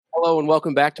Hello and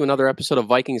welcome back to another episode of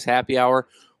Vikings Happy Hour.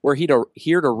 We're here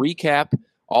to recap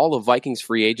all of Vikings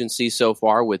free agency so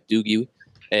far with Doogie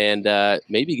and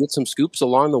maybe get some scoops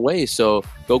along the way. So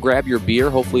go grab your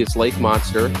beer, hopefully it's Lake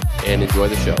Monster, and enjoy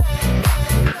the show.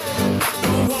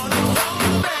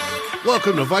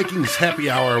 Welcome to Vikings Happy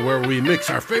Hour, where we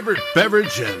mix our favorite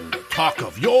beverage and talk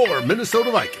of your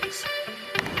Minnesota Vikings.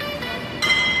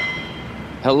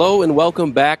 Hello and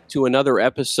welcome back to another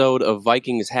episode of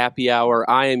Vikings Happy Hour.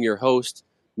 I am your host,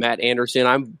 Matt Anderson.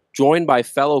 I'm joined by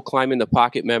fellow Climbing the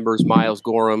Pocket members, Miles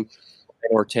Gorham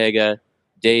and Ortega.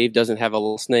 Dave doesn't have a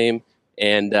last name.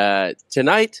 And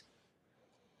tonight,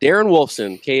 Darren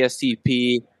Wolfson,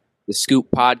 KSTP, the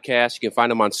Scoop Podcast, you can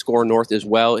find him on Score North as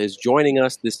well, is joining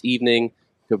us this evening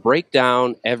to break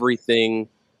down everything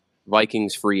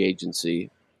Vikings free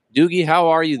agency. Doogie, how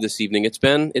are you this evening? It's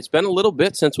been a little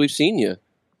bit since we've seen you.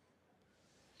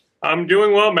 I'm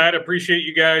doing well, Matt. Appreciate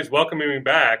you guys welcoming me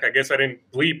back. I guess I didn't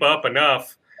bleep up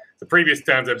enough the previous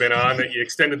times I've been on that you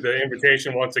extended the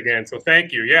invitation once again. So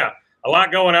thank you. Yeah, a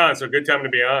lot going on, so good time to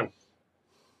be on.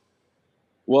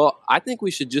 Well, I think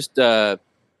we should just dive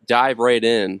right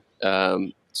in.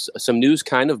 Some news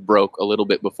kind of broke a little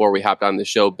bit before we hopped on the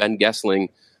show. Ben Goessling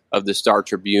of the Star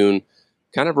Tribune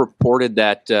kind of reported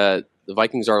that the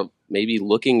Vikings are maybe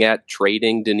looking at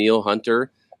trading Danielle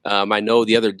Hunter. I know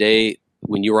the other day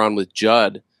when you were on with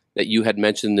Judd that you had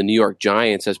mentioned the New York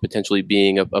Giants as potentially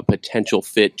being a potential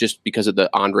fit just because of the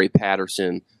Andre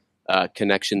Patterson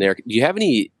connection there. Do you have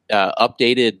any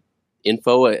updated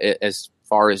info as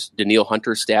far as Danielle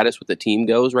Hunter's status with the team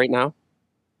goes right now?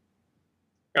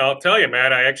 I'll tell you,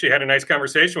 Matt, I actually had a nice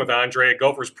conversation with Andre at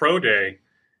Gophers Pro Day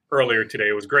earlier today.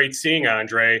 It was great seeing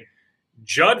Andre.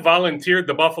 Judd volunteered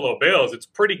the Buffalo Bills. It's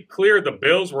pretty clear the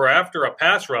Bills were after a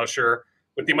pass rusher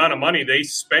with the amount of money they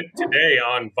spent today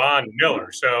on Von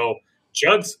Miller. So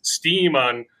Judd's steam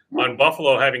on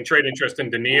Buffalo having trade interest in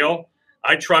Danielle,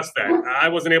 I trust that. I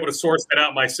wasn't able to source that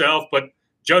out myself, but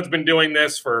Judd's been doing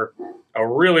this for a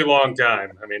really long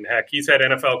time. I mean, heck, he's had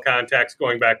NFL contacts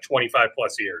going back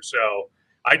 25-plus years. So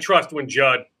I trust when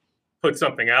Judd puts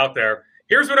something out there.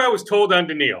 Here's what I was told on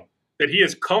Danielle, that he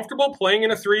is comfortable playing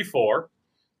in a 3-4.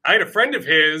 I had a friend of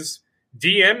his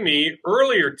DM me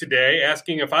earlier today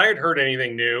asking if I had heard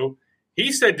anything new.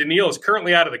 He said Danielle is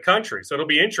currently out of the country, so it'll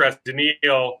be interesting.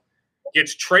 Danielle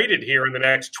gets traded here in the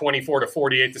next 24 to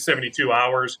 48 to 72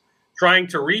 hours, trying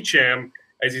to reach him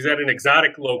as he's at an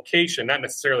exotic location. Not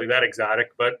necessarily that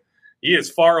exotic, but he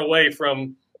is far away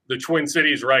from the Twin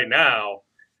Cities right now.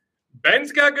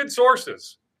 Ben's got good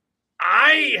sources.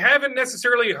 I haven't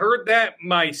necessarily heard that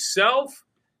myself,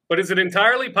 but is it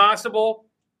entirely possible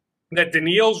that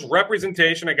Danielle's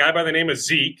representation, a guy by the name of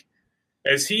Zeke,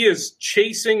 as he is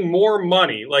chasing more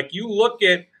money, like you look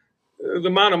at the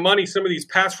amount of money some of these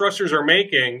pass rushers are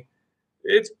making,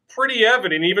 it's pretty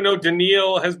evident, even though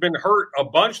Danielle has been hurt a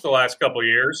bunch the last couple of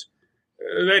years,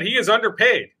 that he is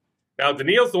underpaid. Now,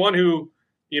 Danielle's the one who,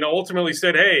 ultimately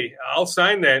said, hey, I'll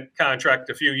sign that contract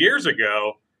a few years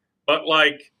ago. But,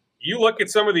 you look at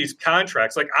some of these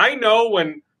contracts. I know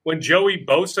when Joey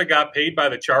Bosa got paid by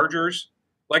the Chargers,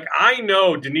 I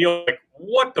know Danielle,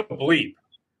 what the bleep?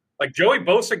 Joey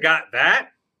Bosa got that,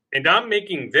 and I'm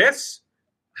making this?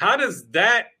 How does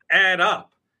that add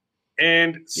up?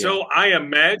 And so I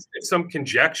imagine it's some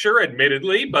conjecture,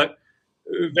 admittedly, but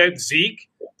that Zeke,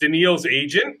 Danielle's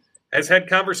agent, has had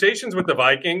conversations with the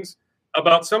Vikings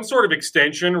about some sort of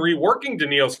extension, reworking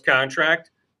Danielle's contract,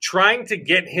 trying to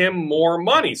get him more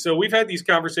money. So we've had these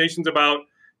conversations about,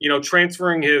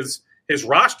 transferring his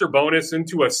roster bonus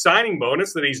into a signing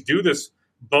bonus, that he's due this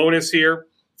bonus here,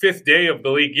 5th day of the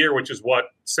league year, which is what,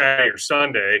 Saturday or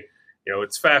Sunday.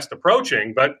 It's fast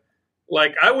approaching. But,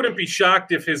 I wouldn't be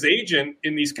shocked if his agent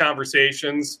in these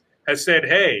conversations has said,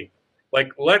 hey,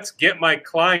 let's get my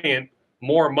client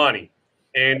more money.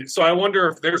 And so I wonder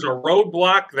if there's a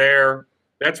roadblock there.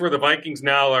 That's where the Vikings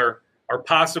now are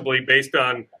possibly, based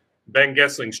on Ben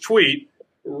Goessling's tweet,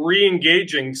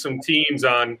 re-engaging some teams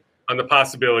on the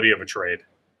possibility of a trade.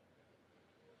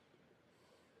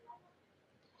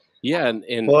 Yeah,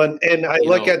 and I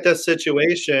look at this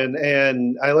situation,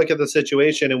 and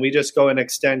we just go and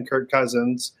extend Kirk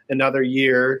Cousins another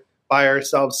year, buy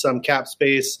ourselves some cap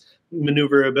space,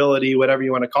 maneuverability, whatever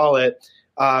you want to call it.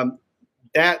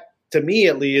 That, to me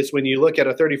at least, when you look at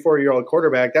a 34-year-old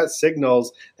quarterback, that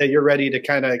signals that you're ready to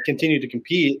kind of continue to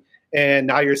compete. And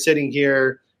now you're sitting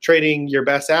here trading your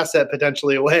best asset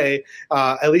potentially away,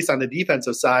 at least on the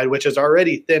defensive side, which is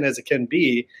already thin as it can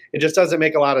be. It just doesn't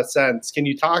make a lot of sense. Can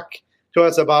you talk to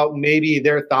us about maybe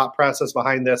their thought process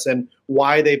behind this and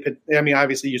why they –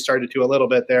 obviously you started to a little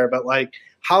bit there, but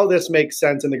how this makes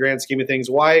sense in the grand scheme of things.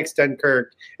 Why extend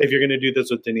Kirk if you're going to do this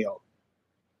with Danielle?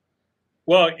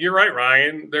 Well, you're right,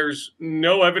 Ryan. There's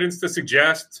no evidence to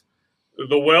suggest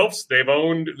the Wilfs, they've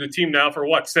owned the team now for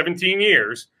 17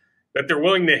 years, that they're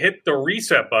willing to hit the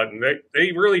reset button.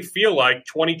 They really feel like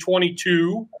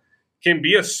 2022 can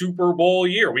be a Super Bowl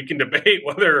year. We can debate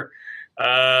whether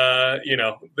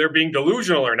they're being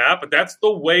delusional or not, but that's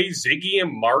the way Ziggy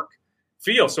and Mark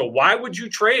feel. So why would you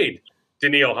trade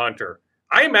Danielle Hunter?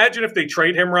 I imagine if they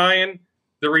trade him, Ryan,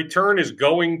 the return is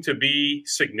going to be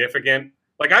significant.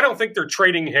 Like, I don't think they're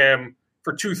trading him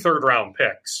for 2 third-round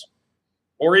picks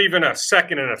or even a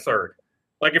second and a third.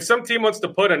 Like, if some team wants to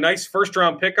put a nice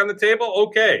first-round pick on the table,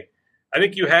 okay. I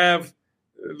think you have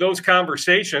those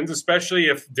conversations, especially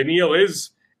if Danielle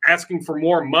is asking for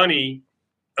more money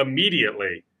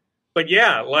immediately. But,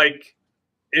 yeah, like,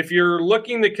 if you're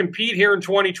looking to compete here in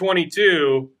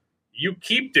 2022, you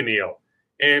keep Danielle.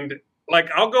 And, like,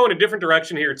 I'll go in a different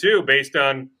direction here, too, based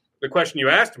on the question you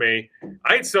asked me.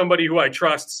 I had somebody who I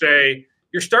trust say,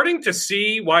 you're starting to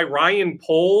see why Ryan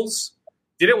Poles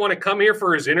didn't want to come here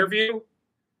for his interview.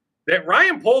 That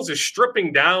Ryan Poles is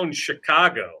stripping down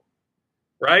Chicago,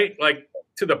 right? Like,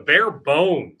 to the bare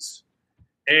bones.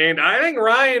 And I think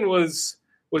Ryan was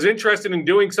interested in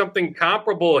doing something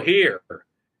comparable here.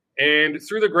 And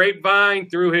through the grapevine,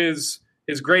 through his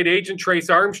great agent, Trace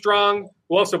Armstrong,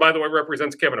 who also, by the way,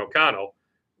 represents Kevin O'Connell,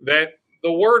 that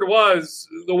the word was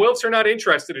the Wilfs are not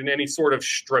interested in any sort of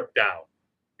strip down.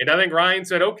 And I think Ryan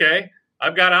said, okay,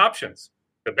 I've got options.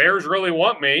 The Bears really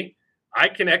want me. I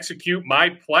can execute my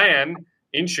plan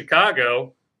in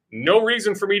Chicago. No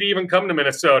reason for me to even come to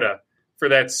Minnesota for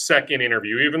that second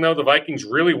interview, even though the Vikings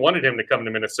really wanted him to come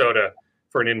to Minnesota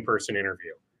for an in-person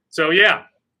interview. So, yeah,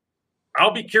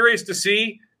 I'll be curious to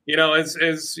see, as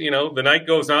the night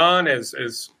goes on,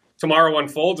 as tomorrow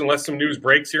unfolds, unless some news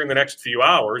breaks here in the next few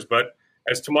hours. But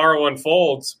as tomorrow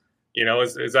unfolds,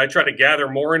 as I try to gather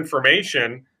more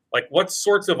information, like what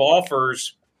sorts of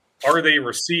offers are they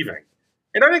receiving?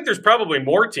 And I think there's probably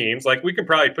more teams. Like, we could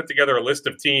probably put together a list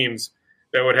of teams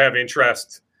that would have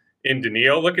interest in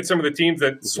Danielle. Look at some of the teams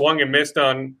that swung and missed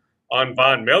on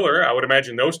Von Miller. I would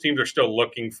imagine those teams are still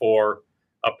looking for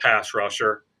a pass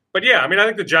rusher. But, yeah, I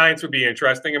think the Giants would be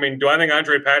interesting. Do I think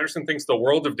Andre Patterson thinks the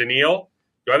world of Danielle?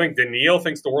 Do I think Danielle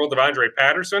thinks the world of Andre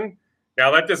Patterson? Now,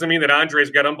 that doesn't mean that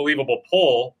Andre's got unbelievable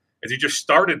pull, as he just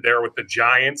started there with the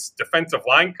Giants. Defensive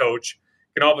line coach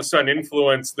can all of a sudden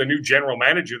influence the new general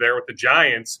manager there with the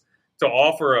Giants to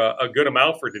offer a good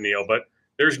amount for Danielle. But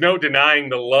there's no denying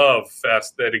the love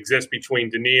fest that exists between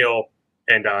Danielle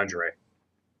and Andre.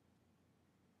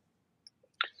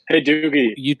 Hey,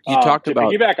 Doogie, you talked to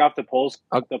about piggyback off the polls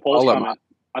comment.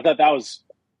 I thought that was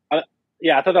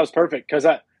perfect, because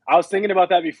I was thinking about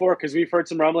that before, because we've heard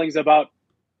some rumblings about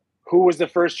who was the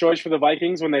first choice for the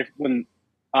Vikings when the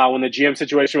GM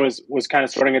situation was kind of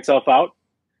sorting itself out.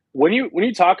 When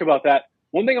you talk about that,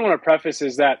 one thing I want to preface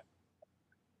is that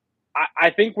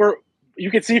I think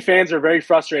you can see fans are very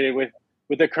frustrated with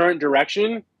the current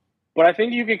direction, but I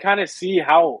think you can kind of see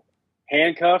how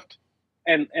handcuffed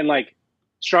and like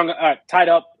strung, tied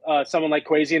up someone like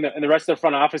Kwesi and the rest of the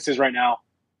front offices right now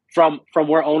from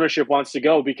where ownership wants to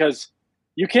go, because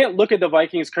you can't look at the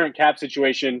Vikings' current cap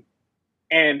situation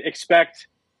and expect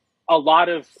a lot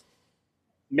of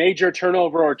major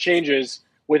turnover or changes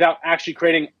without actually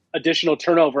creating additional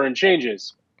turnover and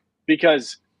changes,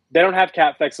 because they don't have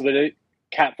cap flexibility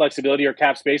or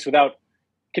cap space without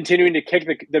continuing to kick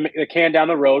the can down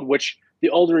the road, which the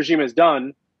old regime has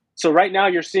done. So right now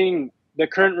you're seeing the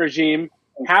current regime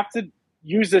have to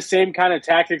use the same kind of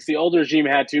tactics the old regime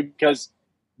had to, because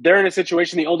they're in a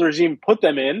situation the old regime put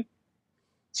them in.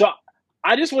 So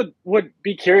I just would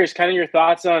be curious, kind of your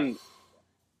thoughts on,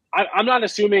 I'm not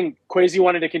assuming Kwesi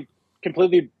wanted to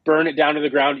completely burn it down to the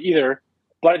ground either,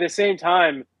 but at the same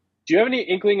time, do you have any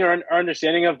inkling or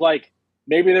understanding of, like,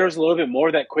 maybe there was a little bit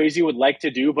more that Kwesi would like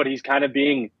to do, but he's kind of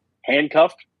being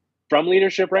handcuffed from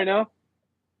leadership right now?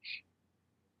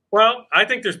 Well, I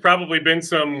think there's probably been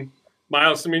some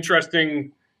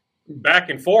interesting back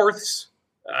and forths.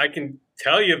 I can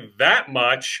tell you that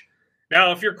much.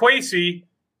 Now, if you're Kwesi,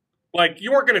 like,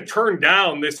 you weren't going to turn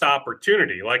down this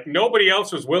opportunity. Like, nobody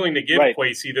else was willing to give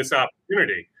Kwesi this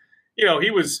opportunity.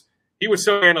 He was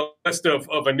so on a list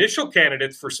of initial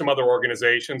candidates for some other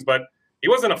organizations, but he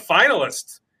wasn't a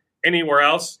finalist anywhere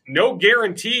else. No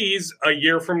guarantees a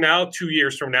year from now, 2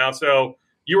 years from now. So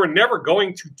you were never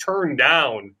going to turn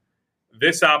down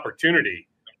this opportunity.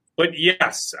 But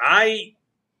yes, I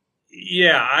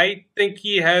think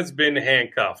he has been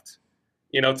handcuffed.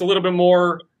 It's a little bit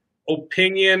more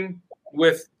opinion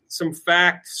with some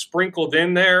fact sprinkled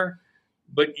in there.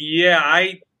 But yeah,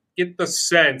 I get the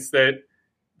sense that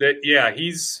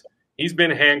he's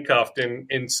been handcuffed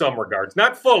in some regards,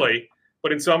 not fully,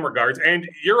 but in some regards. And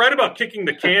you're right about kicking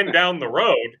the can down the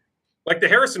road. Like the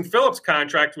Harrison Phillips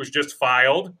contract was just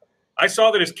filed. I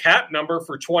saw that his cap number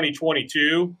for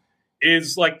 2022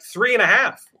 is like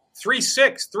 3.5,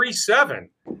 3.6, 3.7.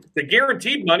 The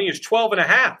guaranteed money is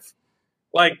 12.5.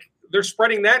 Like they're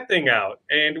spreading that thing out.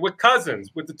 And with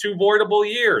Cousins, with the 2 voidable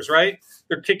years, right?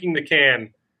 They're kicking the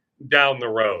can down the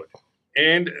road.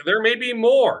 And there may be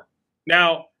more.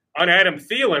 Now, on Adam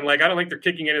Thielen, like I don't think they're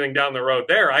kicking anything down the road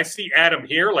there. I see Adam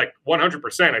here, like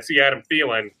 100%. I see Adam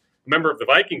Thielen, a member of the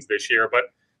Vikings this year,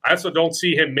 but I also don't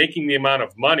see him making the amount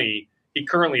of money he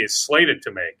currently is slated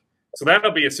to make. So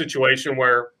that'll be a situation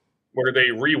where they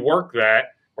rework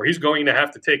that, or he's going to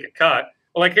have to take a cut.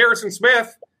 Well, like Harrison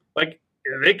Smith, like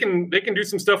they can do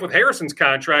some stuff with Harrison's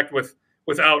contract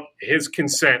without his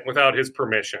consent, without his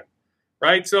permission,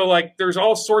 right? So like there's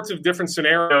all sorts of different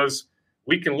scenarios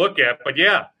we can look at. But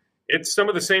yeah, it's some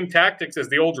of the same tactics as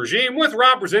the old regime with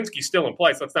Rob Brzezinski still in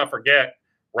place. Let's not forget,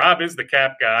 Rob is the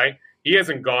cap guy. He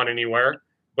hasn't gone anywhere.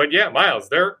 But yeah, Miles,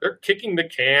 they're kicking the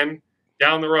can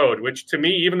down the road, which to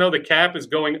me, even though the cap is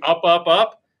going up,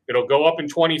 it'll go up in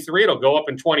 23, it'll go up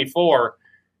in 24.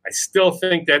 I still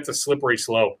think that's a slippery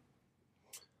slope.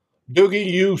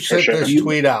 Doogie, you sent this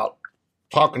tweet out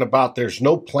talking about there's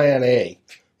no plan A.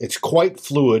 It's quite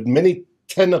fluid, many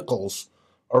tentacles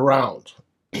around.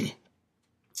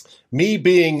 Me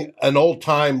being an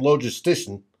old-time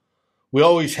logistician, we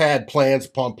always had plans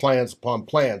upon plans upon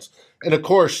plans. And, of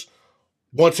course,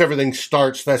 once everything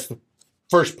starts, that's the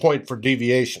first point for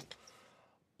deviation.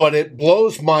 But it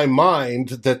blows my mind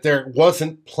that there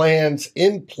wasn't plans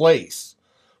in place,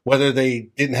 whether they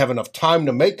didn't have enough time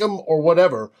to make them or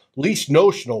whatever, at least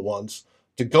notional ones,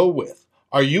 to go with.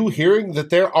 Are you hearing that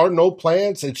there are no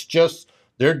plans? It's just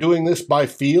they're doing this by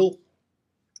feel?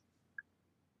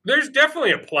 There's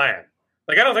definitely a plan.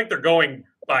 Like, I don't think they're going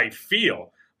by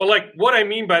feel. But, like, what I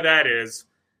mean by that is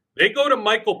they go to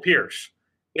Michael Pierce.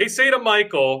 They say to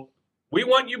Michael, we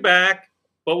want you back,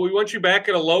 but we want you back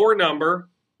at a lower number.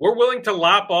 We're willing to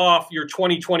lop off your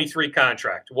 2023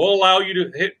 contract. We'll allow you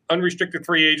to hit unrestricted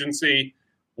free agency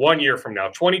 1 year from now.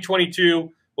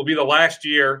 2022 will be the last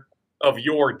year of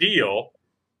your deal.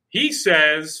 He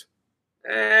says,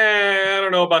 I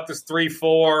don't know about this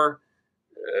 3-4.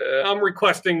 I'm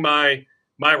requesting my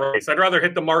raise. I'd rather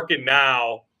hit the market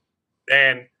now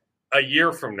than a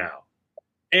year from now.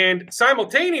 And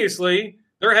simultaneously,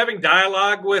 they're having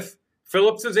dialogue with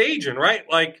Phillips's agent, right?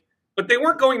 Like, but they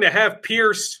weren't going to have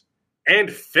Pierce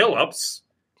and Phillips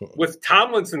with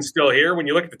Tomlinson still here. When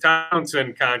you look at the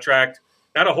Tomlinson contract,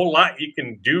 not a whole lot you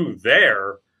can do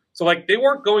there. So, like, they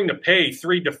weren't going to pay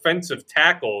 3 defensive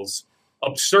tackles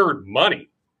absurd money,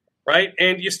 right?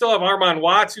 And you still have Armon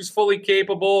Watts, who's fully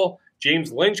capable.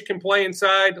 James Lynch can play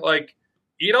inside. Like,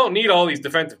 you don't need all these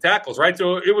defensive tackles, right?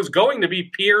 So it was going to be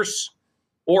Pierce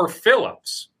or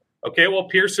Phillips. Okay, well,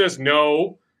 Pierce says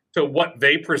no to what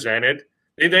they presented.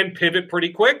 They then pivot pretty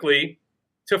quickly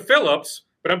to Phillips.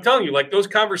 But I'm telling you, like, those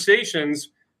conversations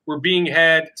were being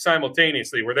had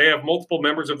simultaneously, where they have multiple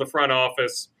members of the front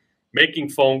office making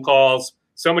phone calls.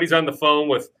 Somebody's on the phone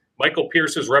with Michael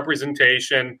Pierce's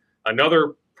representation.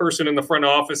 Another person in the front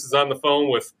office is on the phone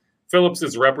with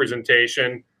Phillips's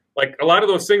representation. Like, a lot of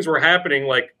those things were happening,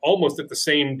 like, almost at the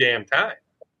same damn time.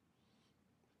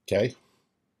 Okay.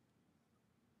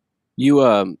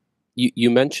 You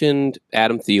mentioned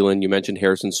Adam Thielen. You mentioned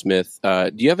Harrison Smith.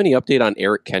 Do you have any update on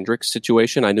Eric Kendricks'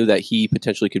 situation? I knew that he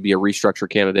potentially could be a restructure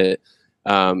candidate.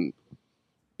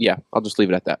 Yeah, I'll just leave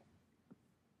it at that.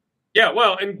 Yeah,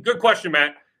 well, and good question,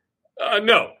 Matt.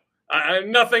 No,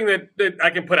 nothing that I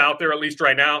can put out there, at least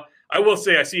right now. I will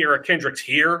say I see Eric Kendricks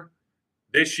here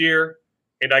this year,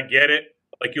 and I get it.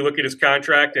 Like, you look at his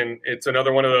contract, and it's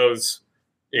another one of those,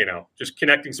 just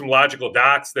connecting some logical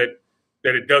dots that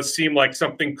it does seem like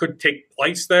something could take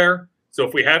place there. So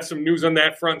if we have some news on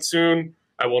that front soon,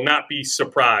 I will not be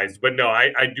surprised. But no,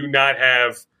 I do not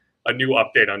have a new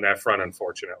update on that front,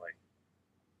 unfortunately.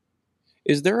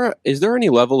 Is there any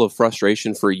level of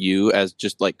frustration for you as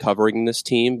just like covering this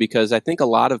team? Because I think a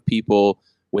lot of people,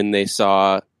 when they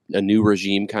saw a new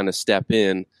regime kind of step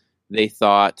in, they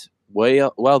thought,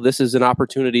 well, this is an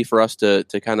opportunity for us to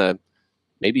kind of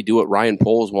maybe do what Ryan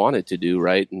Poles wanted to do,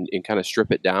 right? And kind of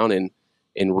strip it down and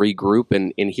regroup.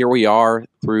 And here we are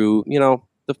through,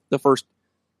 the first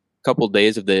couple of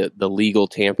days of the legal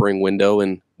tampering window,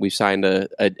 and we signed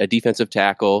a defensive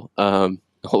tackle, a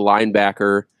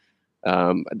linebacker.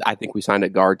 I think we signed a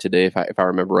guard today, if I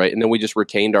remember right. And then we just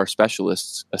retained our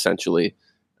specialists, essentially.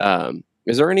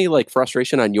 Is there any like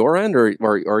frustration on your end, or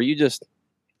are you just,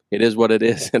 it is what it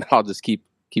is, and I'll just keep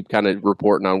kind of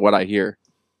reporting on what I hear?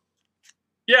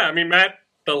 Yeah, I mean, Matt,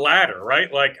 the latter,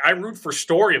 right? Like, I root for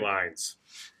storylines,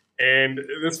 and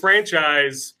this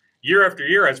franchise year after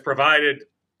year has provided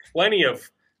plenty of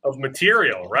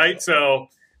material, right? So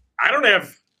I don't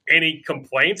have any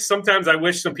complaints. Sometimes I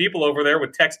wish some people over there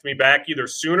would text me back either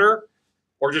sooner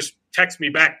or just text me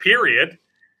back, period,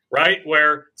 right?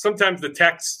 Where sometimes the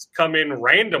texts come in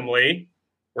randomly,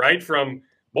 right, from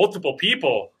multiple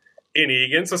people in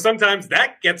Eagan. So sometimes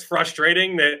that gets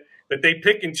frustrating that they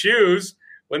pick and choose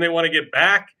when they want to get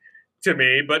back to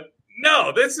me. But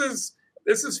no, this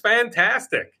is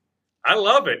fantastic. I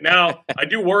love it. Now, I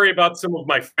do worry about some of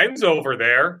my friends over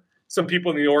there, some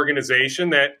people in the organization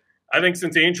that I think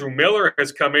since Andrew Miller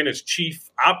has come in as chief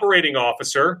operating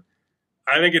officer,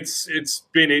 I think it's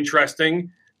been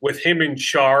interesting with him in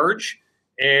charge.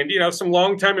 And, some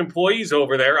longtime employees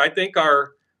over there, I think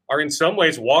are in some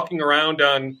ways walking around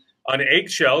on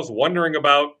eggshells, wondering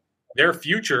about their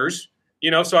futures.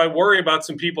 So I worry about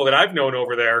some people that I've known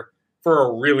over there for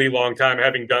a really long time,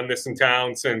 having done this in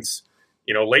town since,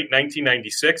 late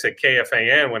 1996 at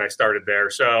KFAN when I started there.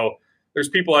 So there's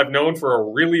people I've known for a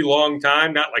really long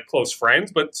time, not like close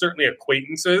friends, but certainly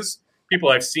acquaintances, people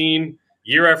I've seen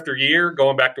year after year,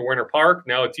 going back to Winter Park,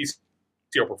 now at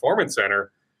TCO Performance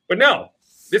Center. But no,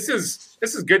 this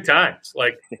is good times.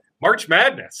 Like March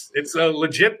Madness, it's a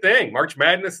legit thing. March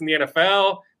Madness in the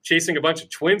NFL, chasing a bunch of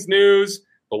Twins news.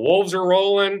 The Wolves are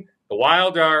rolling. The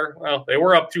Wild they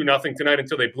were up 2-0 tonight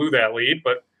until they blew that lead.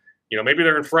 But, maybe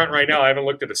they're in front right now. I haven't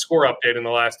looked at the score update in the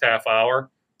last half hour.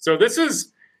 So this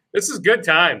is good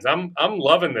times. I'm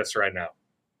loving this right now.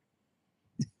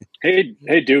 Hey,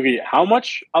 Doogie, how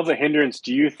much of a hindrance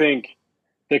do you think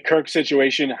the Kirk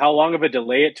situation, how long of a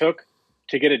delay it took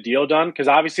to get a deal done? Because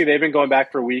obviously they've been going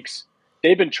back for weeks.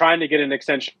 They've been trying to get an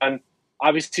extension done,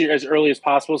 obviously as early as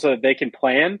possible so that they can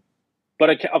plan.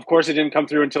 But of course, it didn't come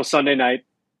through until Sunday night.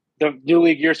 The new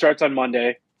league year starts on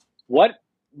Monday. What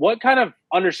kind of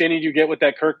understanding do you get with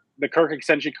the Kirk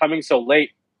extension coming so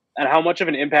late, and how much of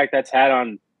an impact that's had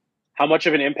on how much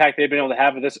of an impact they've been able to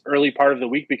have in this early part of the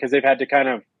week, because they've had to kind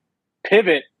of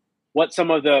pivot what some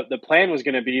of the plan was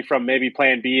going to be from maybe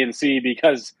plan B and C,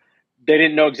 because they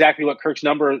didn't know exactly what Kirk's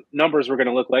numbers were going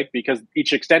to look like, because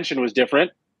each extension was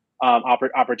different,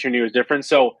 opportunity was different.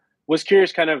 So was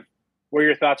curious kind of where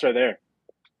your thoughts are there.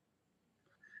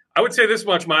 I would say this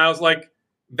much, Miles, like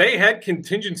they had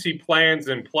contingency plans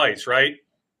in place, right?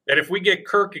 That if we get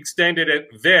Kirk extended at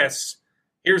this,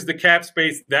 here's the cap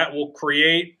space that will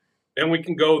create, then we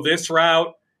can go this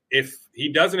route. If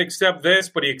he doesn't accept this,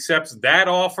 but he accepts that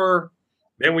offer,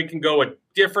 then we can go a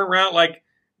different route. Like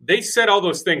they set all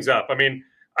those things up. I mean,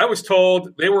 I was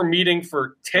told they were meeting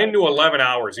for 10 to 11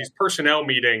 hours, these personnel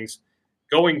meetings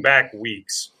going back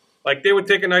weeks. Like they would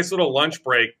take a nice little lunch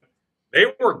break. They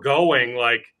were going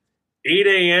like 8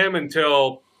 a.m.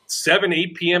 until 7,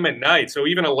 8 p.m. at night. So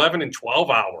even 11 and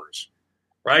 12 hours,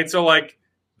 right? So like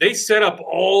they set up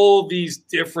all these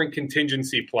different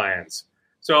contingency plans.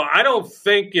 So I don't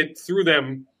think it threw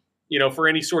them, for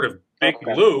any sort of big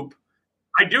loop.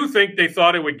 I do think they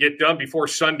thought it would get done before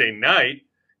Sunday night.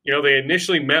 They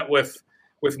initially met with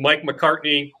Mike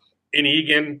McCartney in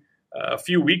Eagan a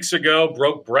few weeks ago,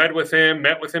 broke bread with him,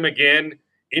 met with him again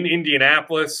in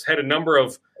Indianapolis, had a number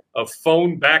of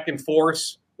phone back and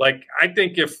forth. Like, I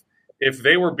think if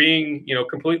they were being,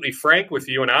 completely frank with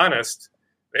you and honest,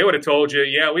 they would have told you,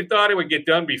 yeah, we thought it would get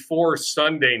done before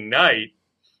Sunday night.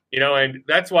 And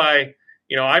that's why,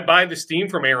 I buy the steam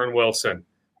from Aaron Wilson,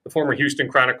 the former Houston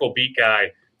Chronicle beat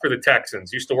guy for the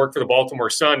Texans. Used to work for the Baltimore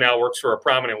Sun, now works for a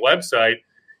prominent website.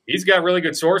 He's got really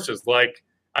good sources. Like,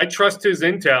 I trust his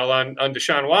intel on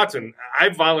Deshaun Watson. I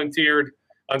volunteered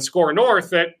on Score North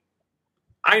that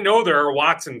I know there are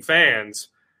Watson fans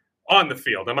on the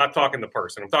field. I'm not talking the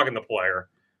person. I'm talking the player.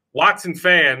 Watson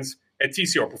fans at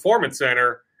TCO Performance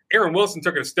Center. Aaron Wilson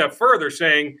took it a step further,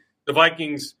 saying the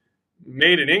Vikings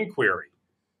made an inquiry.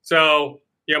 So,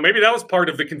 maybe that was part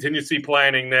of the contingency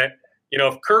planning that,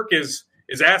 if Kirk is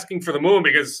asking for the moon,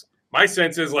 because my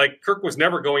sense is like Kirk was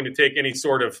never going to take any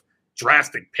sort of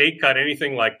drastic pay cut,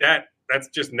 anything like that. That's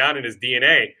just not in his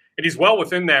DNA. And he's well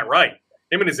within that right.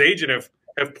 Him and his agent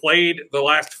have played the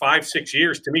last 5-6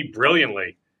 years, to me,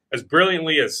 brilliantly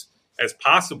as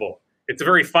possible. It's a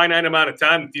very finite amount of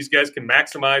time that these guys can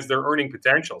maximize their earning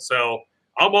potential. So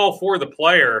I'm all for the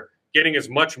player getting as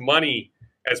much money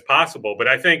as possible. But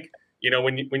I think,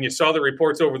 when you saw the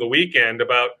reports over the weekend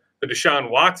about the Deshaun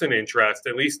Watson interest,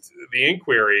 at least the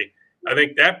inquiry, I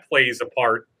think that plays a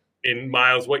part in,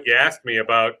 Miles, what you asked me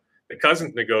about the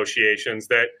Cousins negotiations,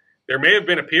 that there may have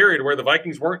been a period where the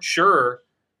Vikings weren't sure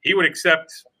he would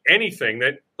accept anything.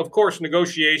 That, of course,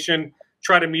 negotiation,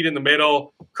 try to meet in the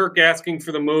middle, Kirk asking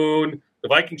for the moon, the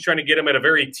Vikings trying to get him at a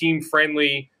very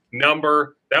team-friendly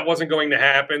number. That wasn't going to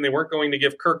happen. They weren't going to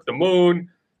give Kirk the moon,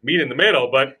 meet in the middle,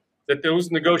 but that those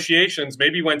negotiations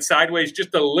maybe went sideways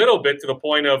just a little bit to the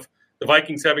point of the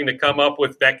Vikings having to come up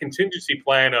with that contingency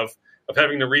plan of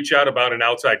having to reach out about an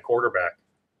outside quarterback.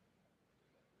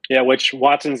 Yeah, which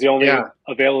Watson's the only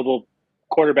available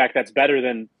quarterback that's better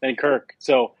than Kirk.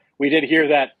 So we did hear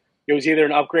that it was either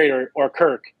an upgrade or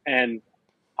Kirk, and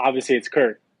obviously it's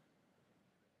Kirk.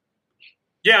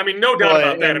 Yeah, I mean, no doubt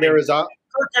about that. I mean,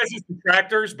 Kirk has his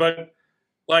detractors, but,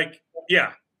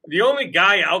 the only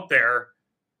guy out there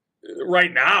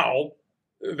right now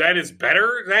that is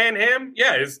better than him,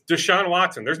 is Deshaun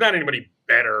Watson. There's not anybody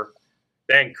better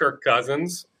than Kirk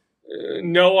Cousins.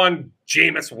 No on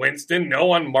Jameis Winston,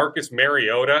 no on Marcus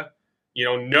Mariota,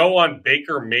 no on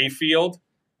Baker Mayfield.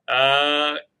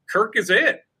 Kirk is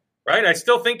it, right? I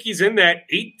still think he's in that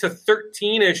 8 to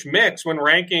 13-ish mix when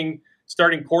ranking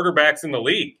starting quarterbacks in the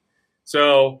league.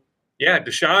 So,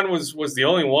 Deshaun was the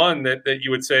only one that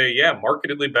you would say,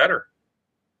 markedly better.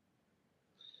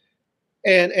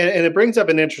 And it brings up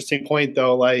an interesting point,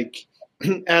 though. Like,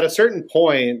 at a certain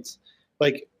point,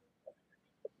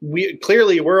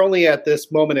 we're only at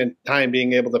this moment in time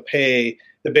being able to pay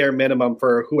the bare minimum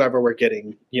for whoever we're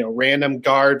getting. Random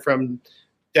guard from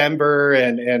Denver,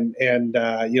 and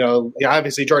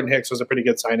obviously Jordan Hicks was a pretty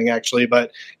good signing, actually.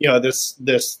 But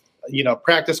this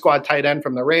practice squad tight end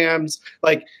from the Rams.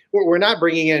 We're not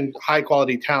bringing in high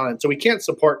quality talent, so we can't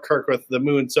support Kirk with the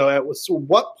moon. So at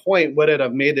what point would it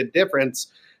have made a difference?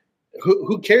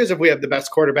 Who cares if we have the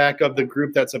best quarterback of the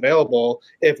group that's available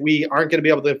if we aren't going to be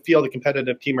able to field a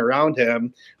competitive team around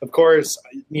him? Of course,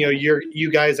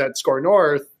 you guys at Score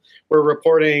North were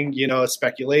reporting,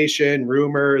 speculation,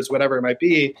 rumors, whatever it might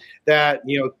be, that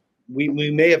we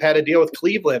may have had a deal with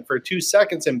Cleveland for 2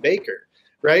 seconds in Baker.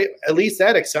 Right? At least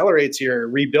that accelerates your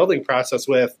rebuilding process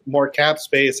with more cap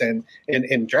space and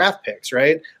draft picks,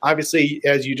 right? Obviously,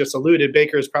 as you just alluded,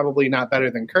 Baker is probably not better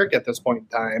than Kirk at this point in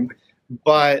time,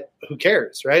 but who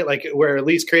cares, right? We're at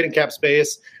least creating cap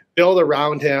space, build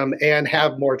around him, and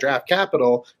have more draft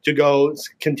capital to go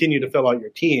continue to fill out your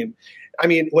team. I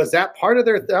mean, was that part of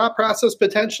their thought process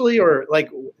potentially? Or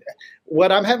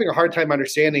what I'm having a hard time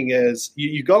understanding is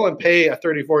you go and pay a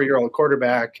 34-year-old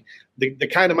quarterback the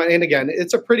kind of money, and again,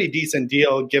 it's a pretty decent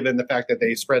deal given the fact that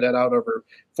they spread it out over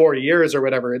 4 years or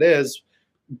whatever it is,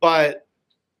 but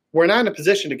we're not in a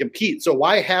position to compete. So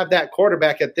why have that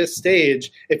quarterback at this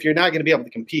stage if you're not going to be able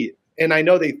to compete? And I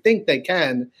know they think they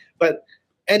can, but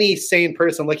any sane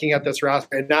person looking at this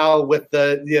roster, and now with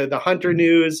the Hunter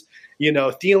news,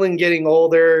 Thielen getting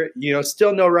older,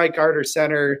 still no right guard or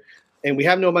center, and we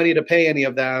have no money to pay any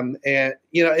of them. And,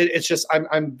 it's just,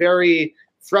 I'm very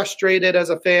frustrated as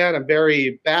a fan. I'm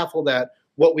very baffled at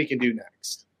what we can do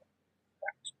next.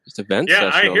 Just a vent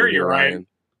session. I hear you, Ryan.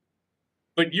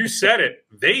 But you said it.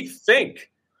 They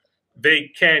think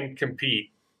they can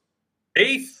compete.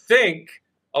 They think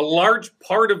a large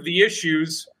part of the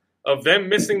issues of them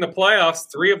missing the playoffs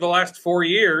 3 of the last 4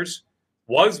 years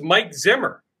was Mike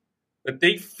Zimmer. That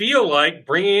they feel like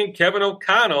bringing in Kevin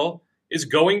O'Connell is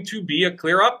going to be a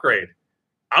clear upgrade.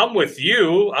 I'm with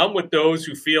you. I'm with those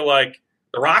who feel like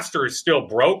the roster is still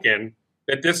broken,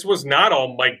 that this was not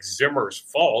all Mike Zimmer's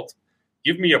fault.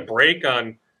 Give me a break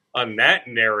on that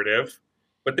narrative.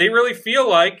 But they really feel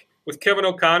like with Kevin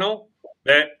O'Connell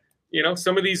that,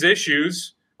 some of these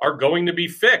issues are going to be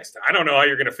fixed. I don't know how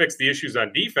you're going to fix the issues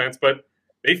on defense, but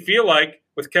they feel like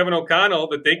with Kevin O'Connell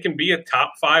that they can be a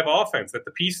top 5 offense, that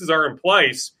the pieces are in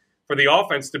place for the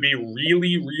offense to be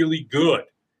really, really good.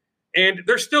 And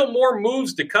there's still more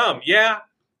moves to come. Yeah,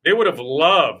 they would have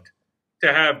loved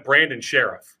to have Brandon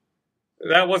Sheriff.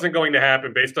 That wasn't going to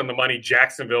happen based on the money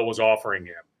Jacksonville was offering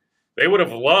him. They would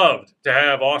have loved to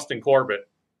have Austin Corbett.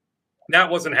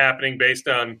 That wasn't happening based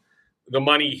on the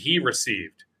money he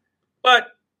received. But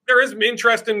there is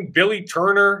interest in Billy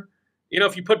Turner.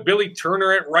 If you put Billy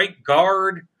Turner at right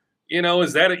guard,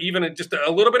 is that even just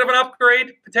a little bit of an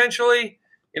upgrade potentially?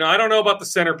 I don't know about the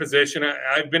center position.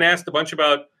 I've been asked a bunch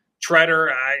about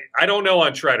Treader. I don't know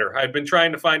on Treader. I've been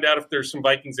trying to find out if there's some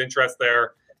Vikings interest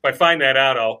there. If I find that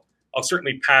out, I'll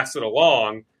certainly pass it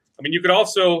along. I mean, you could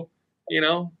also,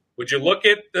 would you look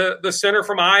at the center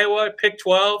from Iowa at pick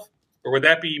 12? Or would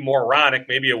that be moronic?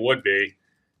 Maybe it would be,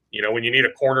 when you need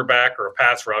a cornerback or a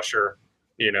pass rusher,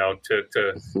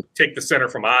 to take the center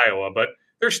from Iowa. But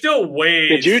there's still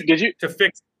ways to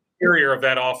fix the interior of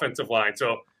that offensive line.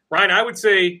 So, Ryan, I would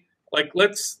say,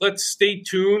 let's stay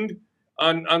tuned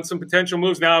on some potential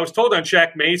moves. Now, I was told on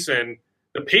Shaq Mason,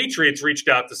 the Patriots reached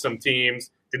out to some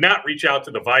teams, did not reach out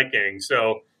to the Vikings.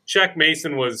 So Shaq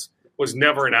Mason was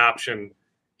never an option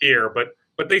here.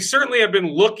 But they certainly have been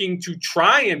looking to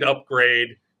try and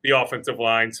upgrade the offensive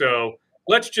line. So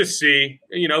let's just see.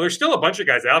 There's still a bunch of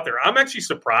guys out there. I'm actually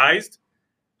surprised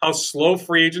how slow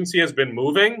free agency has been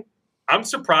moving. I'm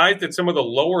surprised that some of the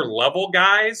lower level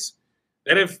guys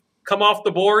that have come off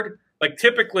the board, like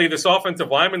typically this offensive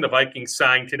lineman the Vikings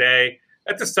signed today,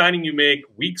 that's a signing you make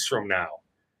weeks from now.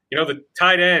 The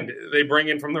tight end they bring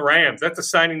in from the Rams, that's a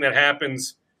signing that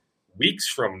happens weeks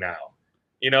from now.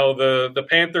 The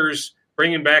Panthers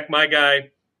bringing back my guy,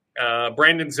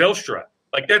 Brandon Zylstra.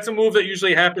 Like, that's a move that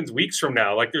usually happens weeks from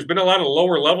now. Like, there's been a lot of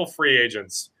lower-level free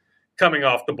agents coming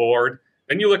off the board.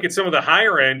 Then you look at some of the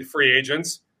higher-end free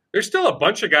agents, there's still a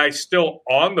bunch of guys still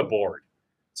on the board.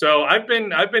 So I've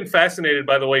been fascinated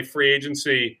by the way free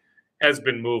agency has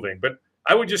been moving. But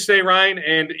I would just say, Ryan,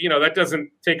 and, that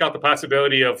doesn't take out the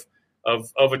possibility of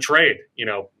a trade,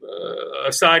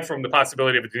 aside from the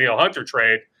possibility of a Danielle Hunter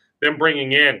trade, them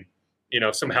bringing in,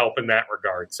 some help in that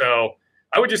regard. So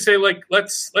I would just say,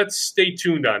 let's stay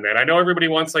tuned on that. I know everybody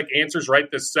wants answers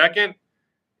right this second.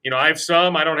 I have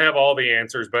some. I don't have all the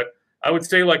answers, but I would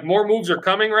say more moves are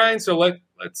coming, Ryan. So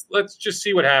let's just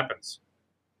see what happens.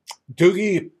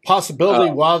 Doogie,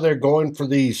 possibility while they're going for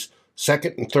these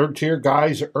second and third tier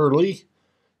guys early,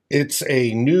 it's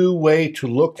a new way to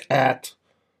look at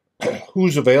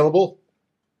who's available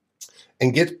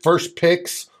and get first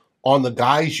picks on the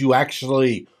guys you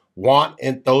actually want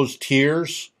in those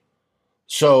tiers,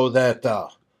 so that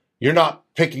you're not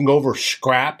picking over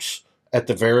scraps at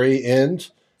the very end.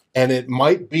 And it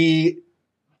might be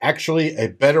actually a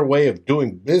better way of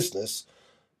doing business,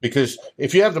 because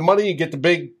if you have the money, you get the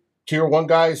big tier 1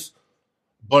 guys.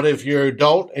 But if you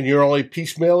don't and you're only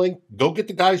piecemealing, go get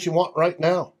the guys you want right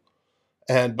now,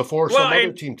 and before some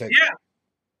other team takes it.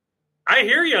 I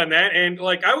hear you on that. And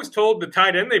I was told the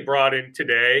tight end they brought in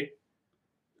today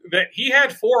that he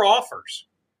had 4 offers,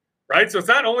 right? So it's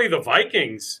not only the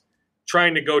Vikings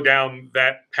trying to go down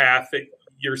that path that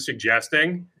you're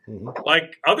suggesting.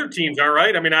 Mm-hmm. Other teams are,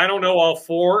 right? I mean, I don't know all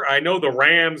 4. I know the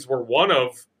Rams were one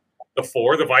of the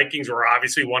 4. The Vikings were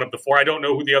obviously one of the 4. I don't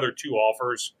know who the other 2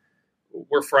 offers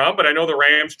were from, but I know the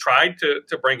Rams tried to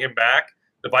bring him back.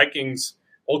 The Vikings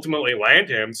ultimately land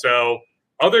him. So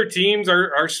other teams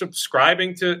are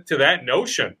subscribing to that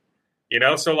notion.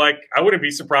 So I wouldn't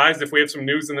be surprised if we have some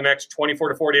news in the next 24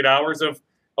 to 48 hours of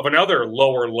another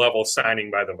lower level signing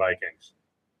by the Vikings.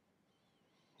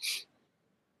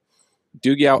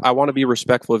 Doogie, I want to be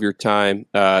respectful of your time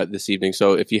this evening.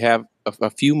 So if you have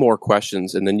a few more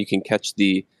questions, and then you can catch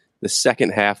the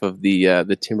second half of the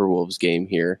Timberwolves game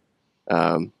here,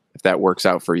 if that works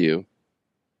out for you.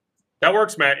 That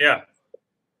works, Matt. Yeah.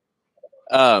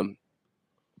 Do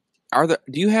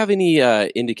you have any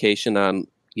indication on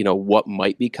what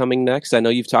might be coming next? I know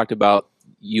you've talked about,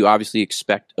 you obviously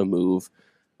expect a move.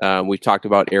 We've talked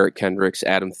about Eric Kendricks,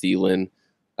 Adam Thielen.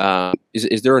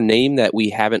 Is there a name that we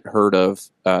haven't heard of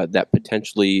that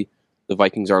potentially the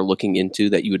Vikings are looking into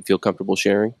that you would feel comfortable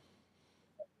sharing?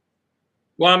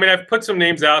 Well, I mean, I've put some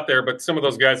names out there, but some of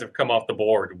those guys have come off the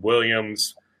board.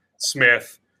 Williams,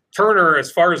 Smith, Turner,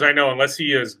 as far as I know, unless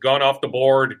he has gone off the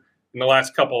board in the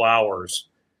last couple hours,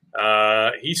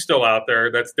 he's still out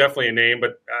there. That's definitely a name,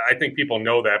 but I think people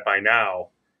know that by now.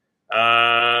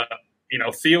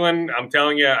 Thielen, I'm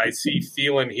telling you, I see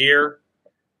Thielen here.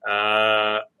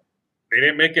 They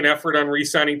didn't make an effort on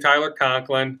re-signing Tyler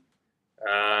Conklin.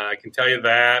 I can tell you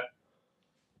that.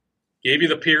 Gave you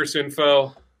the Pierce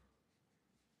info.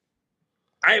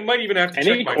 I might even have to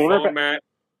check my phone, Matt.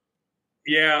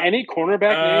 Yeah. Any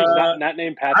cornerback names not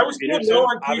named Patrick I was going to know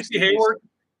on Casey Hayward.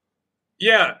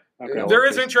 Yeah. Okay. There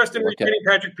is interest in retaining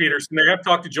Patrick Peterson. They have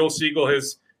talked to Joe Siegel,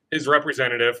 his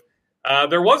representative.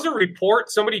 There was a report.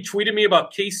 Somebody tweeted me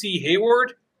about Casey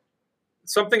Hayward,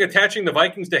 something attaching the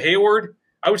Vikings to Hayward.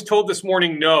 I was told this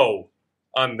morning no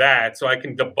on that, so I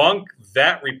can debunk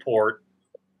that report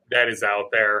that is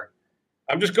out there.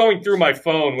 I'm just going through my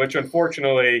phone, which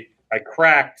unfortunately I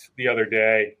cracked the other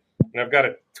day, and I've got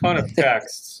a ton of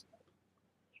texts.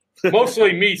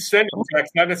 Mostly me sending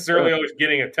texts, not necessarily always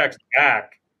getting a text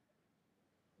back.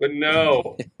 But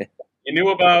no, you knew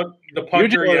about the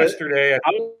punter yesterday.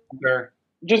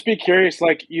 Just be curious.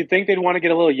 You'd think they'd want to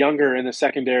get a little younger in the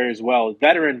secondary as well.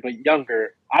 Veteran, but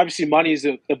younger. Obviously, money is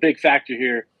the big factor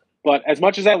here. But as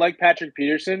much as I like Patrick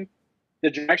Peterson,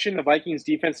 the direction the Vikings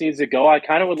defense needs to go, I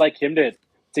kind of would like him to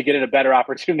get a better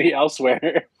opportunity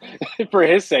elsewhere for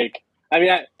his sake. I mean,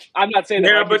 I'm not saying the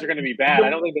Vikings are going to be bad. I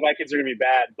don't think the Vikings are going to be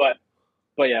bad, but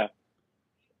yeah.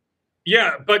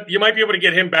 Yeah, but you might be able to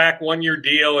get him back 1-year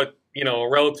deal at, a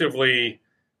relatively,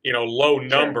 low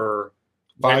number.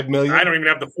 $5 million. I don't even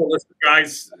have the full list of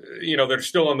guys, that are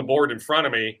still on the board in front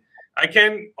of me. I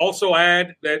can also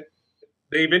add that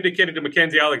they've indicated to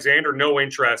Mackenzie Alexander no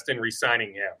interest in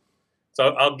re-signing him.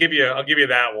 So I'll give you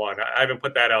that one. I haven't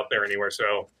put that out there anywhere.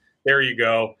 So there you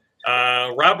go.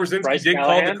 Rob Brzezinski did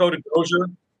call Dakota Dozier.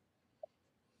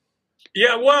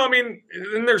 Yeah, well, I mean,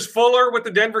 then there's Fuller with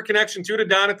the Denver connection too to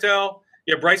Donatel.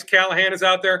 Yeah, Bryce Callahan is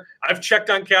out there. I've checked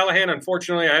on Callahan.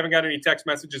 Unfortunately, I haven't got any text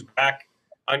messages back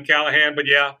on Callahan. But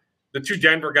yeah, the two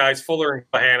Denver guys, Fuller and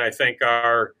Callahan, I think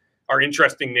are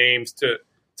interesting names to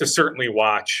certainly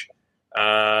watch.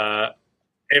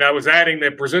 And I was adding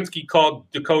that Brzezinski called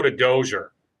Dakota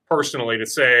Dozier personally to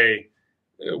say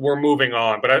we're moving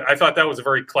on. But I thought that was a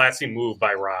very classy move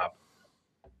by Rob.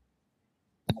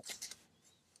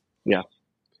 Yeah.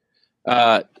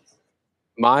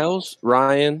 Miles,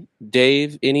 Ryan,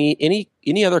 Dave, any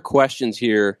other questions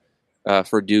here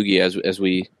for Doogie as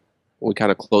we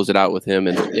kind of close it out with him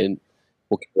and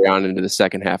we'll carry on into the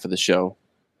second half of the show?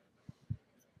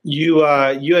 You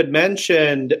had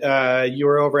mentioned you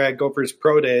were over at Gophers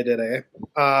Pro Day today.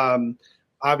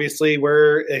 Obviously,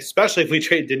 especially if we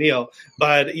trade Daniil,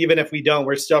 but even if we don't,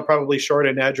 we're still probably short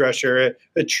an edge rusher,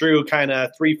 a true kind of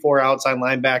 3-4 outside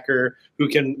linebacker who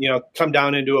can, come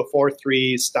down into a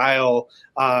 4-3 style,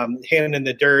 hand in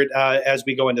the dirt as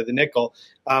we go into the nickel.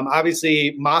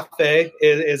 Obviously, Mafe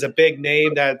is a big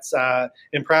name that's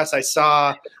impressed. I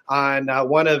saw on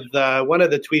one of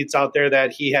the tweets out there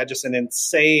that he had just an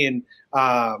insane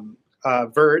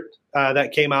vert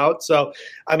that came out. So,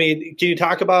 I mean, can you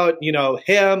talk about,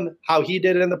 him, how he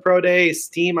did in the pro day, his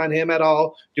team on him at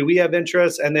all? Do we have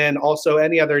interest? And then also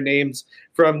any other names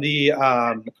from the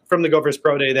Gophers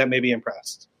Pro Day that may be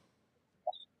impressed?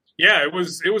 Yeah, it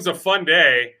was a fun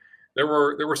day. There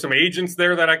were some agents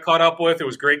there that I caught up with. It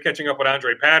was great catching up with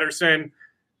Andre Patterson.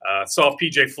 Saw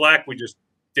PJ Fleck. We just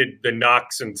did the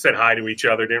knocks and said hi to each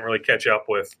other. Didn't really catch up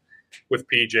with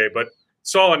PJ, but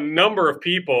saw a number of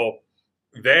people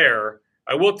there.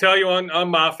 I will tell you on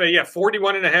Mafe,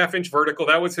 41.5-inch vertical.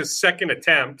 That was his second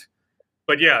attempt.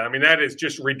 But yeah, I mean, that is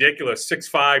just ridiculous.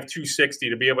 6'5", 260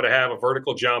 to be able to have a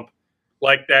vertical jump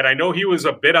like that. I know he was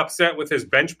a bit upset with his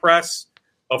bench press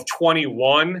of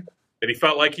 21, that he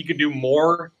felt like he could do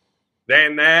more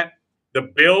than that. The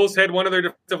Bills had one of their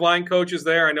defensive line coaches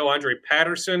there. I know Andre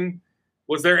Patterson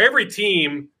was there. Every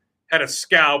team had a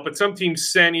scout, but some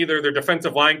teams sent either their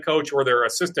defensive line coach or their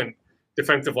assistant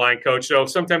defensive line coach. So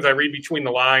sometimes I read between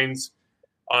the lines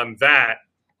on that.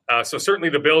 So certainly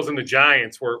the Bills and the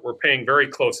Giants were paying very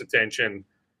close attention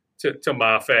to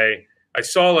Mafe. I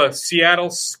saw a Seattle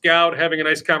scout having a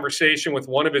nice conversation with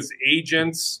one of his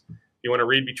agents. You want to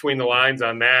read between the lines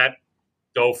on that,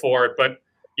 go for it. But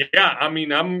yeah, I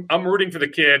mean, I'm rooting for the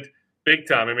kid big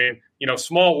time. I mean,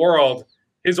 small world.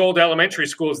 His old elementary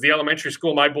school is the elementary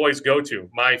school my boys go to.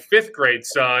 My 5th grade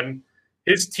son,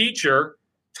 his teacher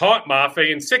taught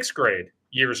Mafe in 6th grade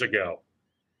years ago.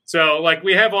 So,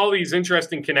 we have all these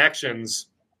interesting connections.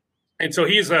 And so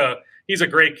he's a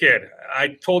great kid.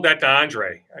 I told that to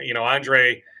Andre.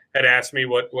 Andre had asked me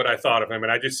what I thought of him,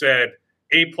 and I just said,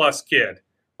 A-plus kid.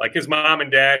 His mom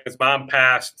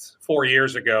passed 4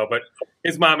 years ago, but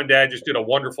his mom and dad just did a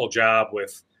wonderful job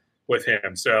with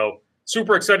him. So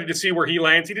super excited to see where he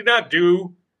lands. He did not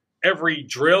do every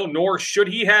drill, nor should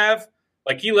he have.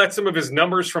 He let some of his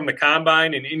numbers from the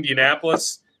combine in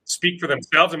Indianapolis speak for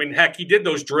themselves. I mean, heck, he did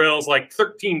those drills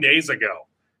 13 days ago.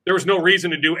 There was no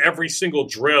reason to do every single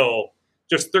drill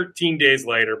just 13 days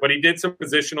later, but he did some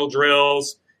positional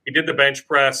drills. He did the bench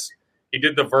press. He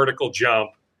did the vertical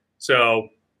jump. So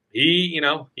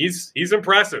he's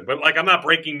impressive, but I'm not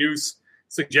breaking news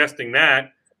suggesting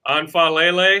that. On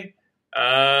Falele,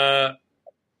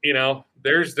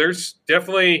 there's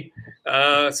definitely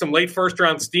some late first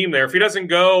round steam there. If he doesn't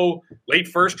go late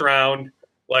first round,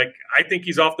 I think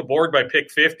he's off the board by pick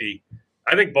 50.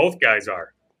 I think both guys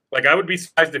are. I would be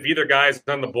surprised if either guy is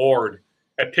on the board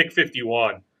at pick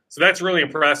 51. So that's really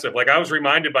impressive. I was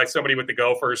reminded by somebody with the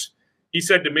Gophers. He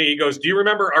said to me, he goes, "Do you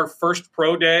remember our first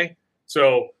pro day?"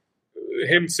 So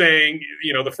him saying,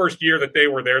 the first year that they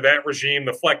were there, that regime,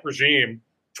 the Fleck regime,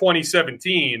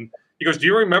 2017. He goes, "Do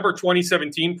you remember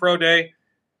 2017 pro day?"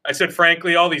 I said,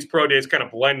 frankly, all these pro days kind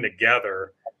of blend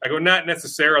together. I go, not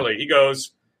necessarily. He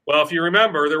goes, well, if you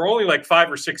remember, there were only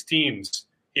 5 or 6 teams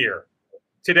here.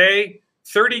 Today,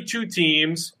 32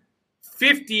 teams,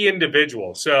 50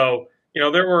 individuals. So,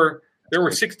 there were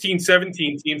 16,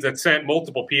 17 teams that sent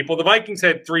multiple people. The Vikings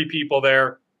had 3 people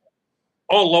there,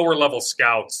 all lower level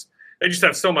scouts. They just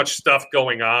have so much stuff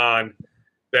going on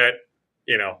that,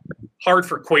 hard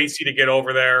for Kwesi to get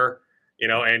over there,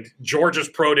 and Georgia's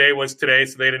pro day was today,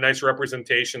 so they had a nice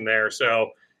representation there.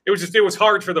 So it was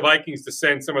hard for the Vikings to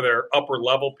send some of their upper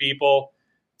level people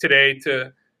today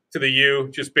to the U,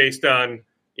 just based on,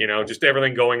 just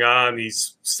everything going on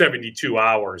these 72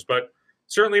 hours. But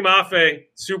certainly Mafe,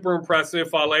 super impressive.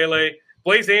 Falele,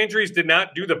 Blaise Andries did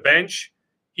not do the bench.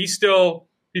 He's still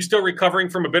recovering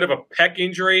from a bit of a pec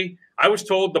injury. I was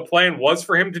told the plan was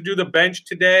for him to do the bench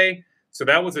today. So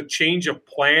that was a change of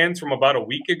plans from about a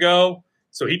week ago.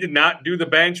 So he did not do the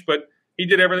bench, but he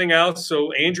did everything else.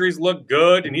 So Andries looked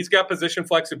good, and he's got position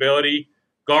flexibility,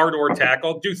 guard or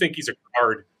tackle. Do think he's a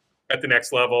guard at the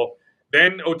next level.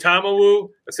 Then Otamawu,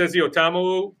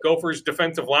 Gophers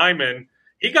defensive lineman,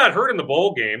 he got hurt in the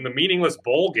bowl game, the meaningless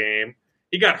bowl game.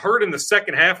 He got hurt in the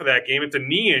second half of that game. It's a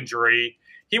knee injury.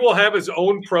 He will have his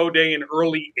own pro day in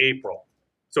early April.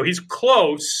 So he's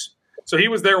close. So he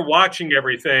was there watching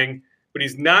everything, but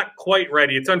he's not quite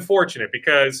ready. It's unfortunate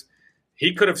because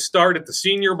he could have started at the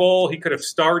Senior Bowl. He could have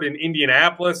started in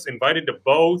Indianapolis, invited to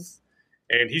both.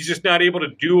 And he's just not able to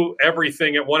do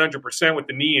everything at 100% with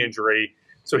the knee injury.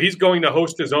 So he's going to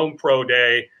host his own pro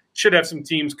day. Should have some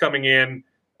teams coming in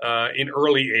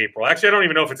early April. Actually, I don't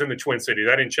even know if it's in the Twin Cities.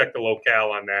 I didn't check the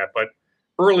locale on that. But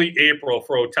early April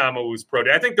for Otamawu's pro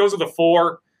day. I think those are the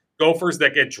 4 Gophers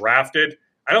that get drafted.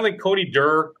 I don't think Cody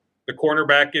Durr, the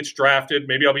cornerback, gets drafted.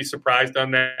 Maybe I'll be surprised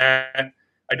on that.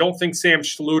 I don't think Sam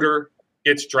Schluter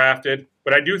gets drafted.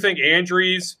 But I do think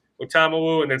Andries,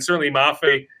 Otamawu, and then certainly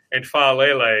Mafe and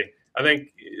Faalele. I think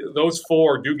those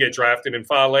 4 do get drafted, and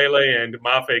Faalele and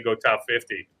Mafe go top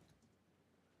 50.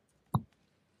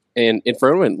 And for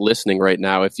everyone listening right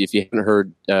now, if you haven't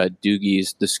heard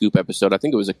Doogie's The Scoop episode, I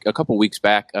think it was a couple weeks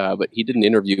back, but he did an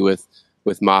interview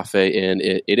with Mafe, and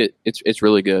it's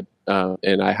really good.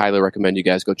 And I highly recommend you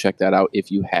guys go check that out if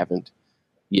you haven't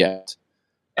yet.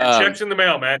 Checks in the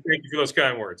mail, man. Thank you for those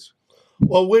kind words.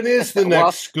 Well, when is the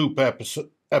next Scoop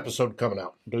episode coming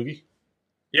out, Doogie?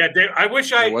 Yeah, Dave, I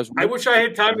wish I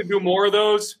had time to do more of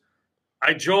those.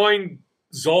 I joined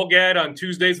Zolgad on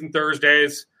Tuesdays and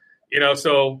Thursdays,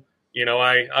 so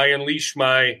I unleash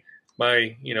my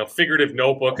figurative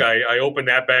notebook. I open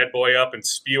that bad boy up and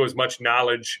spew as much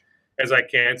knowledge as I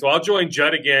can. So I'll join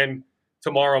Judd again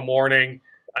tomorrow morning.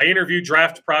 I interviewed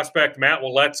draft prospect Matt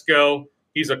Waletzko.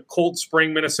 He's a Cold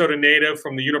Spring, Minnesota native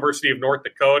from the University of North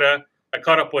Dakota. I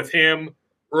caught up with him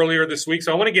earlier this week.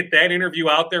 So I want to get that interview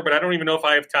out there, but I don't even know if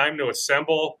I have time to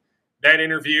assemble that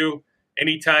interview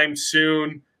anytime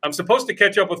soon. I'm supposed to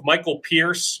catch up with Michael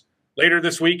Pierce later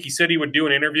this week. He said he would do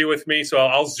an interview with me, so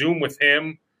I'll Zoom with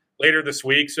him later this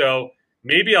week. So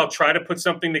maybe I'll try to put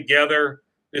something together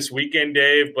this weekend,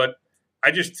 Dave, but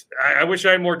I wish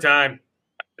I had more time.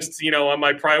 Just, on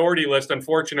my priority list,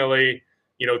 unfortunately,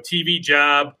 TV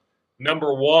job,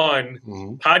 number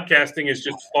 1, podcasting is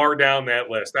just far down that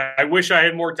list. I wish I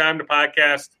had more time to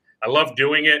podcast. I love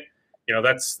doing it.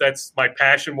 That's my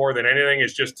passion more than anything,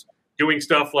 is just doing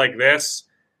stuff like this,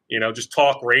 just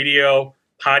talk radio,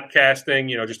 podcasting,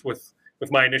 just with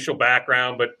my initial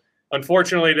background. But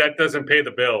unfortunately, that doesn't pay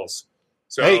the bills.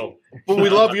 So hey, but we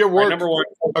love your work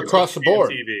across the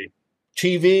board.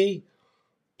 TV,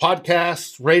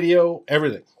 podcasts, radio,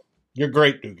 everything. You're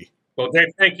great, Doogie. Well, Dave,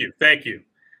 thank you.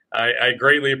 I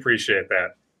greatly appreciate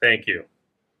that. Thank you.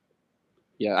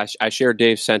 Yeah, I share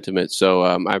Dave's sentiment. So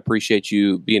I appreciate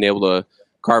you being able to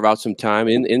carve out some time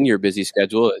in your busy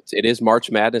schedule. It is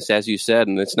March Madness, as you said,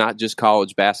 and it's not just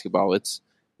college basketball. It's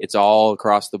all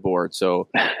across the board. So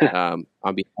on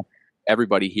behalf of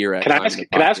everybody here at Can I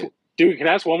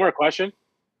ask one more question?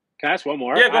 Can I ask one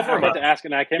more? Yeah, go for it. I'm about to ask,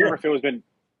 and I can't remember if it was been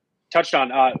touched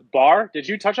on. Bar, did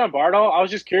you touch on Bar at all? I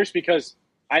was just curious because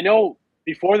I know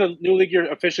before the new league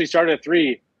year officially started at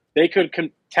 3, they could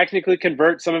technically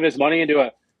convert some of his money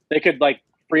into they could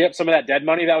free up some of that dead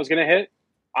money that was going to hit.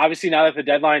 Obviously, now that the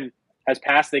deadline has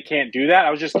passed, they can't do that. I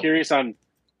was just curious on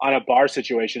a Bar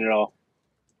situation at all.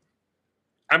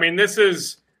 I mean, this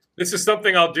is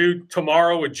something I'll do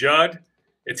tomorrow with Judd.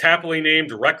 It's happily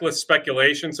named Reckless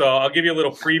Speculation. So I'll give you a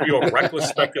little preview of Reckless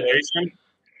Speculation.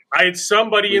 I had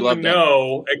somebody in the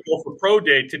know at Gopher Pro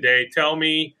Day today tell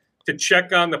me to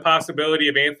check on the possibility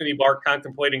of Anthony Barr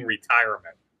contemplating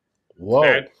retirement.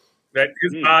 Whoa. That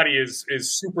his body is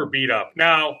super beat up.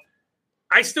 Now,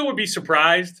 I still would be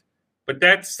surprised, but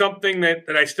that's something that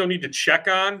I still need to check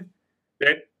on.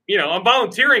 That, I'm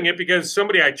volunteering it because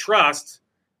somebody I trust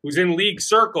who's in league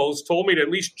circles told me to at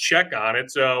least check on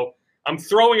it. So I'm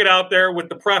throwing it out there with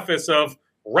the preface of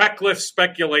reckless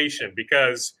speculation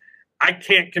because I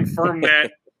can't confirm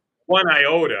that one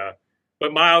iota.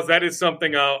 But, Miles, that is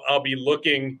something I'll be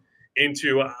looking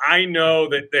into. I know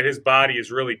that his body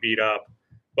is really beat up,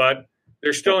 but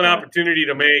there's still an opportunity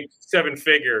to make 7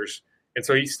 figures. And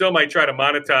so he still might try to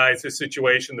monetize his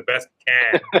situation the best he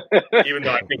can, even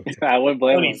though I think he's 25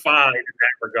 in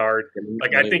that regard.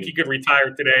 Like, I think he could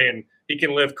retire today and he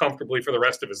can live comfortably for the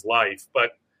rest of his life.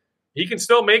 But he can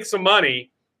still make some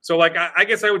money. So, like, I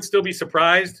guess I would still be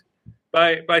surprised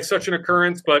by such an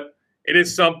occurrence, but it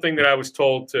is something that I was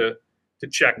told to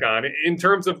check on. In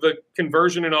terms of the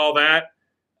conversion and all that,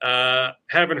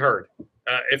 haven't heard.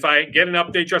 If I get an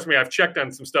update, trust me, I've checked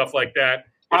on some stuff like that.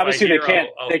 Obviously, they can't.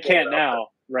 They can't now,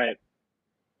 right?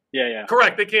 Yeah.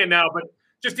 Correct. They can't now, but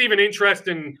just even interest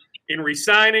in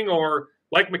resigning, or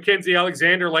like Mackenzie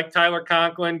Alexander, like Tyler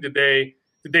Conklin, did they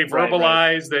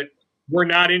verbalize that we're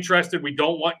not interested? We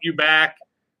don't want you back.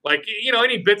 Like,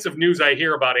 any bits of news I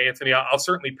hear about Anthony, I'll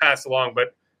certainly pass along,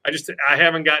 but I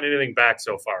haven't gotten anything back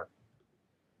so far.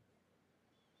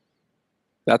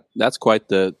 That's quite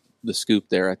the scoop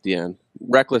there at the end.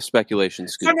 Reckless speculation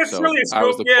scoop. Not necessarily a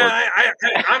scoop. Yeah,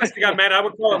 I honestly, man, I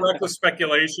would call it reckless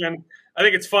speculation. I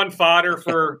think it's fun fodder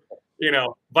for,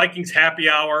 Vikings happy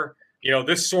hour,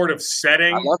 this sort of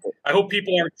setting. I hope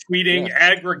people aren't tweeting,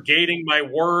 aggregating my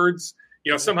words,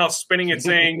 somehow spinning it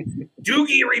saying,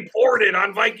 Doogie reported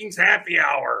on Vikings happy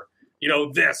hour.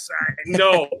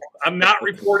 No, I'm not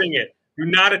reporting it. Do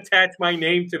not attach my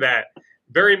name to that.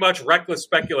 Very much reckless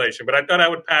speculation, but I thought I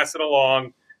would pass it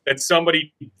along that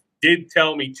somebody did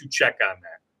tell me to check on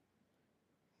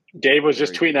that. Dave was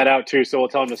just tweeting that out too, so we'll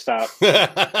tell him to stop.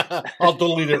 I'll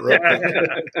delete it real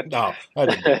quick. No, I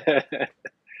didn't.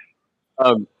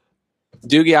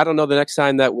 Doogie, I don't know the next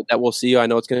time that we'll see you. I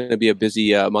know it's going to be a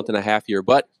busy month and a half here,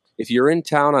 but if you're in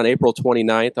town on April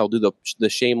 29th, I'll do the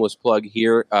shameless plug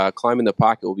here. Climbing the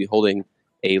Pocket will be holding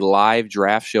a live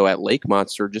draft show at Lake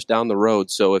Monster just down the road.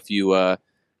 So if you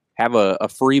have a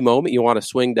free moment, you want to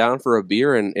swing down for a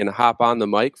beer and hop on the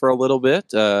mic for a little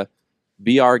bit,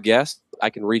 be our guest. I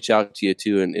can reach out to you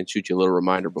too and shoot you a little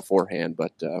reminder beforehand.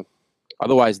 But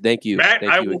otherwise, thank you. Matt,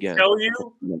 thank you again.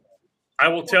 I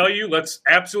will tell you, let's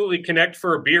absolutely connect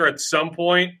for a beer at some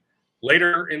point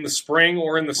later in the spring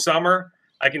or in the summer.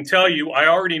 I can tell you, I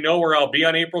already know where I'll be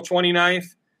on April 29th.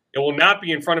 It will not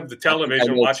be in front of the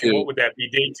television watching, what would that be,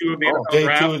 day 2 of the NFL day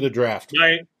draft? Day 2 of the draft.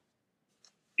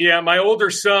 My older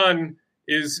son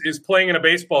is playing in a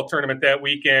baseball tournament that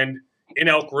weekend in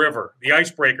Elk River, the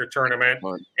Icebreaker tournament.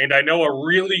 And I know a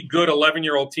really good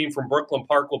 11-year-old team from Brooklyn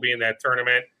Park will be in that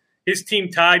tournament. His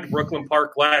team tied Brooklyn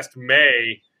Park last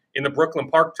May in the Brooklyn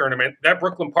Park tournament. That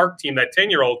Brooklyn Park team, that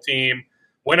 10-year-old team,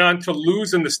 went on to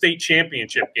lose in the state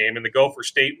championship game in the Gopher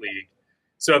State League.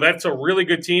 So that's a really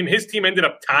good team. His team ended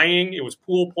up tying. It was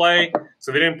pool play,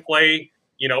 so they didn't play,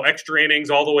 extra innings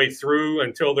all the way through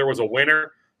until there was a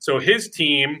winner. So his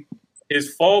team,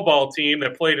 his fall ball team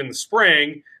that played in the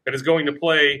spring, that is going to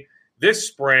play this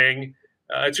spring,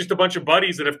 it's just a bunch of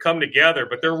buddies that have come together,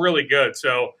 but they're really good.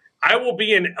 So I will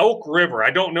be in Elk River.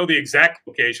 I don't know the exact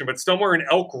location, but somewhere in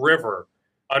Elk River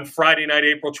on Friday night,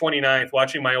 April 29th,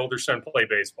 watching my older son play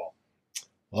baseball.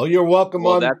 Well, you're welcome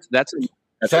on that's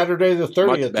Saturday the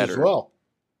 30th as well.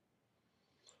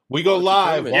 We go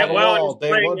live. Day 1,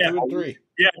 2, and 3.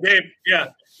 Yeah, Dave. Yeah.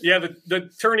 The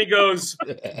tourney goes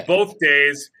both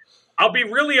days. I'll be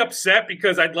really upset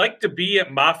because I'd like to be at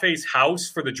Maffei's house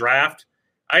for the draft.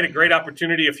 I had a great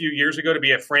opportunity a few years ago to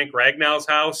be at Frank Ragnow's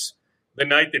house the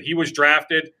night that he was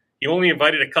drafted. He only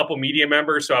invited a couple media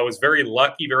members, so I was very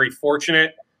lucky, very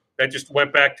fortunate. That just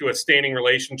went back to a standing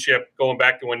relationship going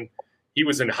back to when he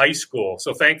was in high school.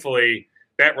 So thankfully,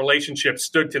 that relationship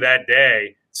stood to that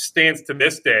day, stands to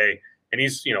this day, and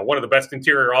he's one of the best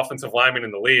interior offensive linemen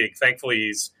in the league. Thankfully,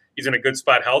 he's in a good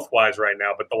spot health-wise right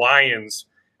now, but the Lions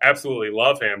absolutely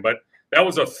love him. But that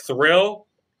was a thrill.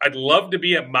 I'd love to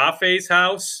be at Maffei's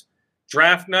house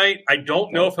draft night. I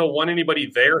don't know if he'll want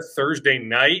anybody there Thursday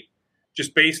night,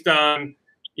 just based on,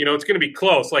 it's going to be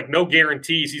close. Like, no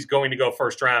guarantees he's going to go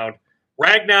first round.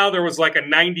 Ragnow, there was like a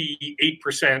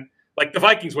 98%. Like, the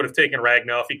Vikings would have taken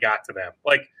Ragnow if he got to them.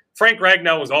 Like, Frank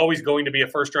Ragnow was always going to be a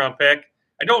first-round pick.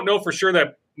 I don't know for sure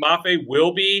that Maffei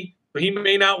will be, but he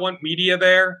may not want media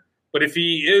there. But if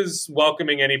he is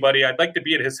welcoming anybody, I'd like to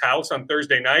be at his house on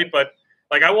Thursday night. But,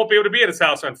 I won't be able to be at his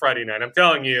house on Friday night. I'm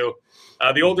telling you,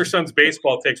 the older son's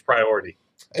baseball takes priority.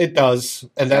 It does,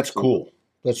 and that's cool.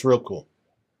 That's real cool.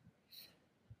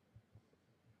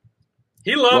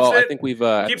 He loves it. I think we've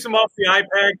keeps him off the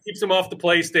iPad, keeps him off the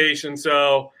PlayStation.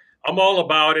 So I'm all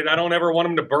about it. I don't ever want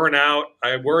him to burn out.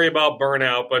 I worry about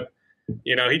burnout, but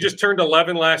he just turned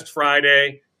 11 last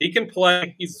Friday. He can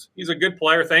play. He's a good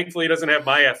player. Thankfully, he doesn't have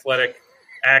my athletic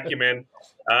acumen.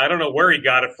 I don't know where he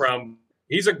got it from.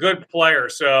 he's a good player.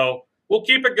 So we'll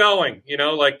keep it going.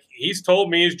 Like he's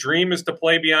told me his dream is to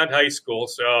play beyond high school.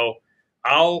 So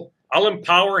I'll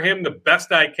empower him the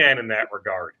best I can in that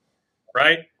regard.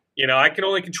 Right. I can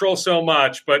only control so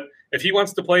much, but if he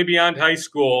wants to play beyond high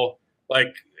school,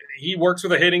 like he works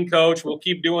with a hitting coach, we'll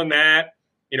keep doing that.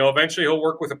 Eventually he'll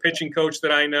work with a pitching coach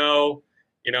that I know,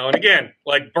 and again,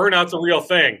 like burnout's a real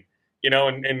thing,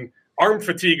 and arm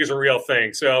fatigue is a real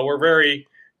thing. So we're very,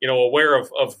 aware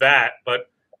of that. But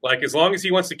like, as long as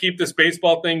he wants to keep this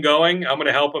baseball thing going, I'm going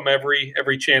to help him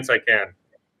every chance I can.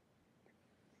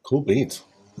 Cool beans.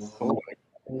 Oh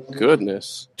my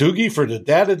goodness. Doogie for the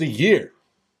dad of the year.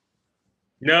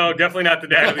 No, definitely not the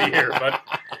dad of the year, but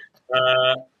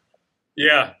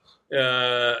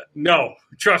no,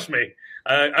 trust me.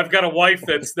 I've got a wife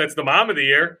that's the mom of the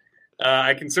year.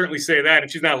 I can certainly say that,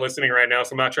 and she's not listening right now,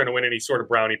 so I'm not trying to win any sort of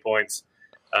brownie points.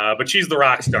 But she's the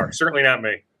rock star, certainly not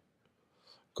me.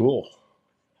 Cool.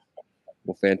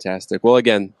 Well, fantastic. Well,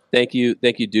 again, thank you,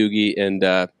 Doogie,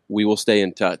 and we will stay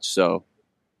in touch. So,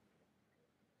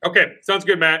 okay, sounds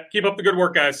good, Matt. Keep up the good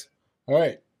work, guys. All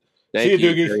right. Thank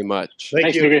you very much.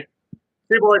 Thanks, Doogie. See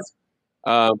you, boys.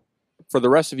 For the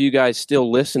rest of you guys still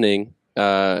listening,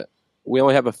 we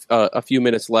only have a few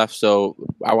minutes left, so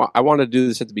I wanted to do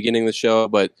this at the beginning of the show,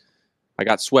 but I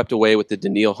got swept away with the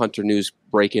Daniil Hunter news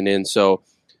breaking in. So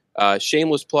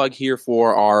shameless plug here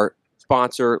for our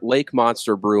sponsor, Lake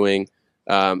Monster Brewing.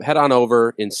 Head on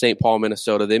over in St. Paul,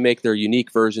 Minnesota. They make their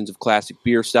unique versions of classic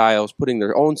beer styles, putting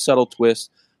their own subtle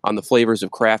twist on the flavors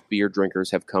of craft beer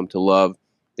drinkers have come to love.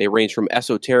 They range from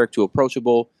esoteric to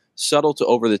approachable, subtle to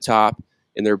over the top,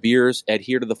 and their beers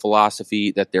adhere to the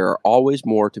philosophy that there are always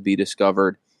more to be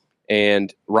discovered.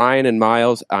 And Ryan and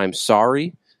Miles, I'm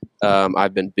sorry.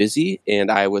 I've been busy,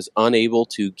 and I was unable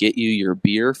to get you your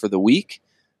beer for the week.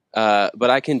 But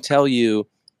I can tell you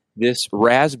this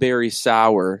raspberry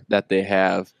sour that they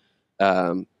have,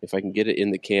 if I can get it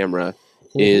in the camera,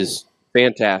 is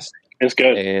fantastic. It's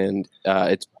good. And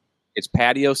it's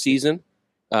patio season.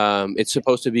 It's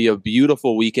supposed to be a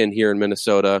beautiful weekend here in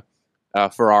Minnesota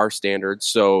for our standards.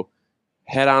 So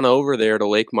head on over there to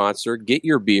Lake Monster, get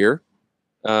your beer,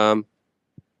 and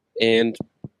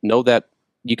know that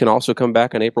you can also come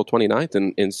back on April 29th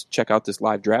and check out this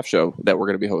live draft show that we're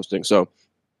going to be hosting. So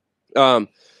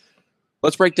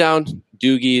let's break down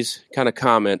Doogie's kind of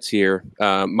comments here.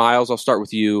 Miles, I'll start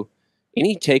with you.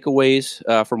 Any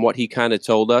takeaways from what he kind of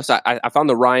told us? I found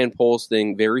the Ryan Poles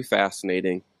thing very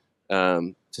fascinating,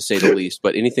 to say the least.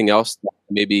 But anything else that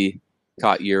maybe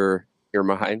caught your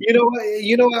mind?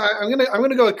 I'm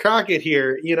gonna go with Crockett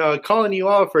here. Calling you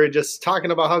out for just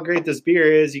talking about how great this beer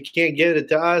is. You can't get it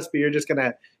to us, but you're just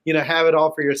gonna have it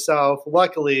all for yourself.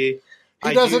 Luckily,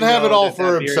 he doesn't have it all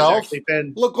for himself.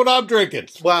 Look what I'm drinking.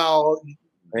 Well,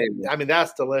 I mean,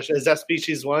 that's delicious. Is that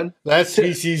Species 1? That's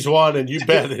Species 1, and you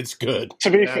bet it's good. To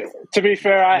be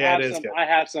fair, I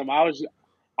have some.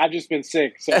 I've just been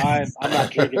sick, so I'm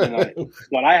not drinking tonight.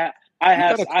 But I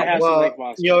have some Lake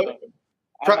Monster.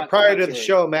 Prior to the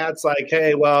show, Matt's like,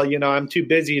 "Hey, well, I'm too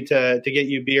busy to get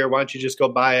you beer. Why don't you just go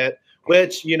buy it?"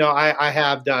 Which I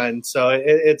have done. So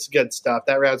it's good stuff.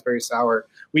 That raspberry sour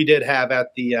we did have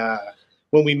at the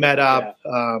when we met up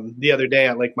the other day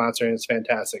at Lake Monster, and it's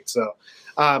fantastic. So.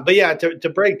 But yeah, to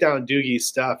break down Doogie's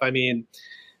stuff, I mean,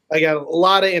 again, a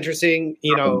lot of interesting,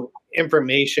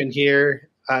 information here.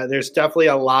 There's definitely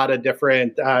a lot of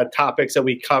different topics that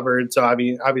we covered. So, I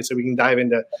mean, obviously we can dive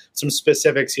into some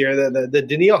specifics here. The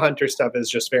Daniil Hunter stuff is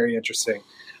just very interesting.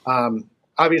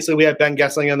 Obviously we had Ben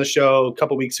Goessling on the show a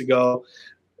couple weeks ago.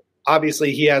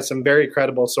 Obviously he has some very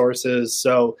credible sources.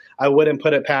 So I wouldn't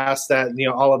put it past that,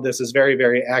 all of this is very,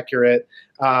 very accurate.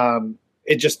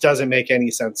 It just doesn't make any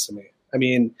sense to me. I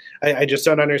mean, I just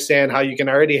don't understand how you can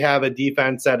already have a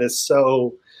defense that is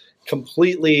so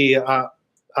completely, for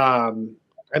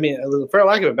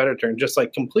lack of a better term, just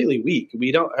like completely weak.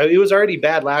 It was already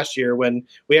bad last year when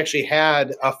we actually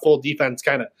had a full defense,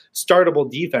 kind of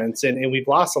startable defense, and we've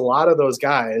lost a lot of those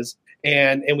guys,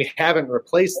 and we haven't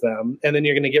replaced them. And then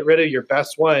you're going to get rid of your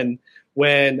best one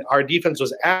when our defense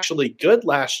was actually good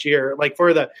last year. Like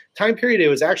for the time period, it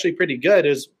was actually pretty good,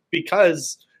 is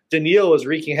because Daniil was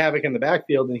wreaking havoc in the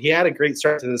backfield, and he had a great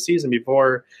start to the season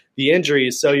before the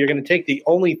injuries. So you're going to take the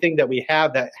only thing that we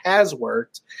have that has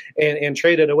worked and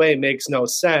trade it away. Makes no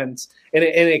sense. And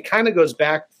it kind of goes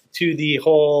back to the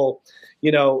whole,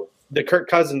 the Kirk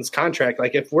Cousins contract.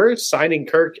 Like if we're signing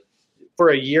Kirk for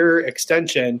a year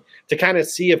extension to kind of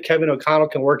see if Kevin O'Connell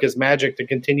can work his magic to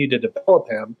continue to develop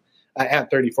him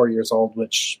at 34 years old,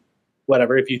 which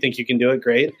whatever, if you think you can do it,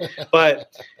 great.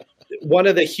 But one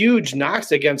of the huge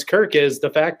knocks against Kirk is the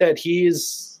fact that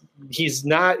he's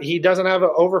he doesn't have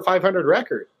an over 500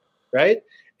 record, right?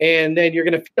 And then you're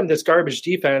going to feed him this garbage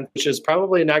defense, which is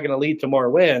probably not going to lead to more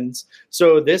wins.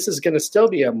 So this is going to still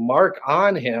be a mark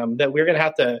on him that we're going to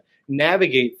have to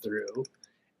navigate through.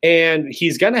 And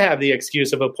he's going to have the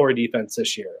excuse of a poor defense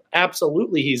this year.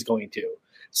 Absolutely, he's going to.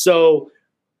 So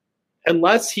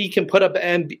unless he can put up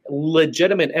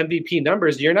legitimate MVP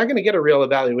numbers, you're not going to get a real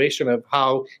evaluation of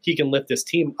how he can lift this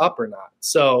team up or not.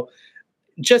 So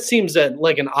it just seems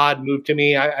like an odd move to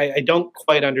me. I don't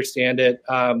quite understand it.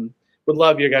 Would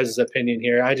love your guys' opinion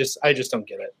here. I just don't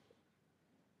get it.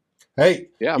 Hey,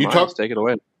 yeah, take it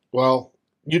away. Well,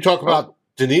 you talk about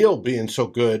Daniil being so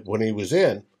good when he was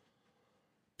in.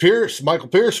 Michael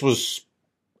Pierce was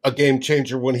a game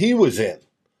changer when he was in.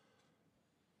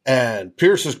 And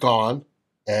Pierce is gone,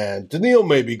 and Daniil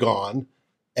may be gone.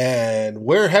 And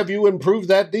where have you improved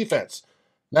that defense?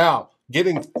 Now,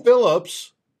 getting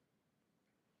Phillips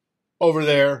over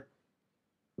there,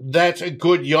 that's a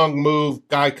good young move.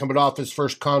 Guy coming off his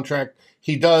first contract.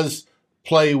 He does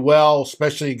play well,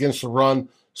 especially against the run.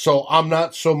 So I'm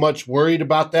not so much worried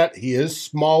about that. He is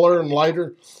smaller and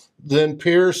lighter than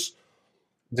Pierce.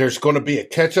 There's going to be a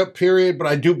catch-up period, but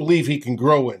I do believe he can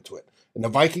grow into it. And the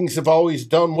Vikings have always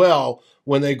done well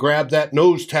when they grab that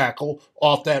nose tackle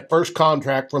off that first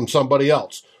contract from somebody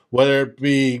else, whether it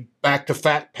be back to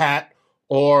Fat Pat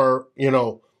or,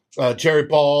 Jerry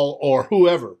Ball or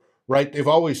whoever, right? They've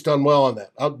always done well on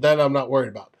that. That I'm not worried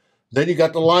about. Then you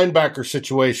got the linebacker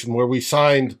situation where we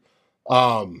signed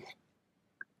Jordan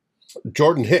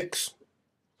Hicks,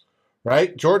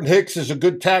 right? Jordan Hicks is a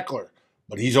good tackler,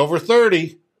 but he's over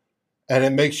 30. And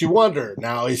it makes you wonder,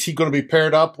 now, is he going to be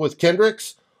paired up with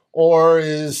Kendricks or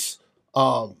is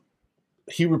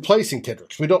he replacing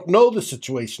Kendricks? We don't know the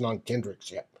situation on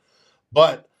Kendricks yet.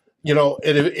 But,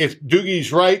 if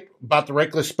Doogie's right about the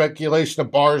reckless speculation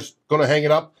of Barr's going to hang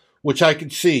it up, which I can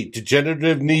see,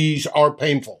 degenerative knees are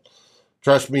painful.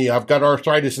 Trust me, I've got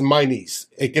arthritis in my knees.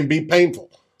 It can be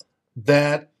painful.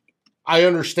 That, I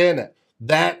understand that.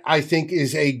 That, I think,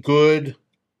 is a good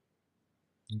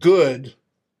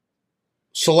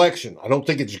selection. I don't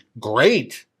think it's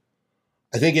great.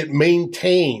 I think it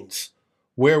maintains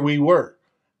where we were.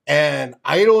 And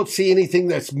I don't see anything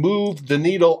that's moved the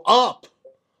needle up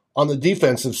on the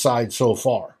defensive side so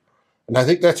far. And I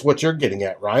think that's what you're getting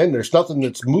at, Ryan. There's nothing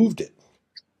that's moved it.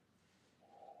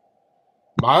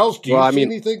 Miles, do you see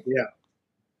anything? Yeah.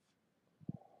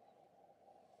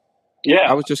 Yeah.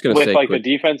 I was just going to say, like the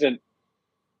defense and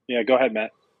go ahead,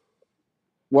 Matt.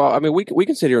 Well, I mean, we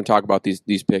can sit here and talk about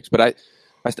these picks, but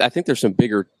I think there's some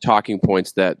bigger talking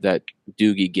points that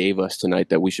Doogie gave us tonight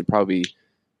that we should probably,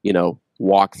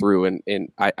 walk through.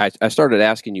 And I started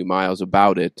asking you, Miles,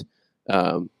 about it.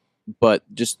 But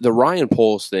just the Ryan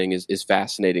Poles thing is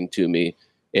fascinating to me,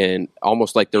 and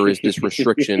almost like there is this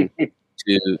restriction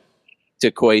to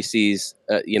Kwesi's,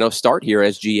 start here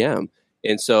as GM.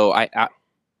 And so I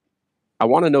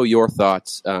want to know your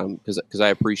thoughts because I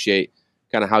appreciate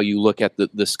kind of how you look at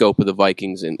the scope of the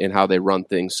Vikings and how they run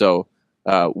things. So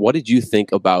what did you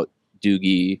think about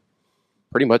Doogie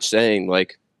pretty much saying,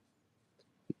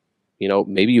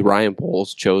 maybe Ryan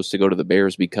Poles chose to go to the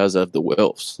Bears because of the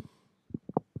Wilfs?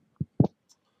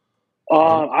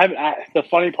 The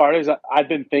funny part is I've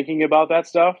been thinking about that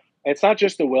stuff. It's not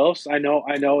just the Wilfs. I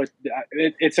know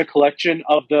it's a collection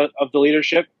of the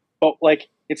leadership, but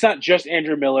it's not just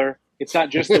Andrew Miller. It's not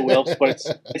just the Wilfs, but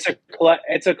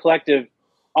it's a collective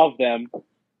of them.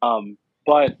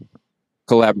 But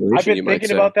collaboration. I've been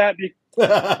thinking about that.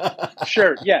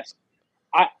 Sure, yes.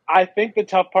 I think the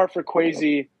tough part for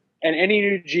Kwesi and any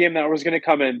new GM that was going to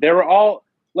come in, they were all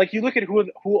you look at who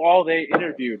all they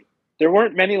interviewed. There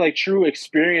weren't many true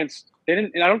experience. I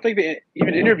don't think they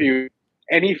even interviewed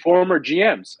any former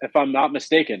GMs, if I'm not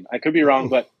mistaken. I could be wrong,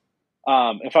 but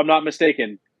if I'm not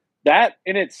mistaken, that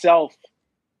in itself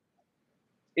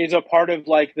is a part of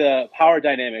the power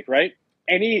dynamic, right?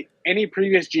 Any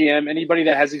previous GM, anybody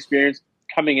that has experience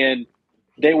coming in,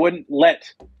 they wouldn't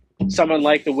let someone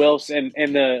like the Wilfs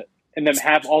and them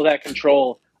have all that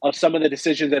control of some of the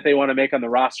decisions that they want to make on the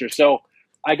roster. So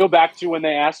I go back to when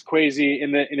they asked Kwesi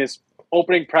in his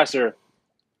opening presser,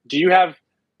 do you have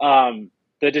the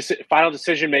final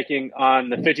decision making on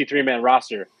the 53-man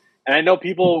roster? And I know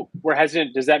people were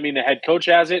hesitant. Does that mean the head coach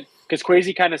has it? Because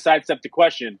Kwesi kind of sidestepped the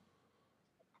question.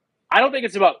 I don't think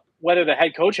it's about whether the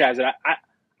head coach has it.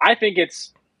 I think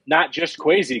it's not just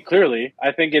Kwesi, clearly.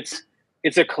 I think it's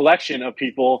a collection of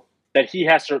people that he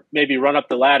has to maybe run up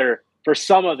the ladder for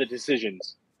some of the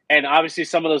decisions. And obviously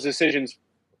some of those decisions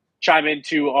chime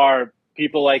into are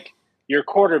people like your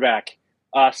quarterback,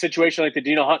 situation like the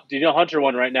Danielle Hunter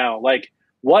one right now.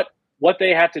 What what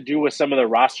they have to do with some of the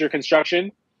roster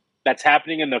construction that's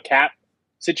happening in the cap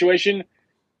situation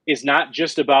is not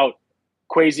just about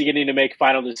Kwesi getting to make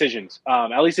final decisions.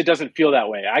 At least it doesn't feel that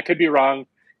way. I could be wrong.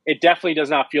 It definitely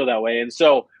does not feel that way. And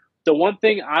so the one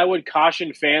thing I would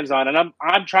caution fans on, and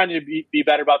I'm trying to be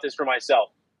better about this for myself,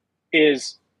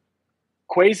 is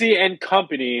Kwesi and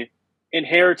company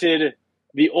inherited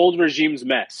the old regime's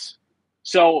mess.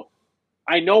 So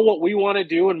I know what we want to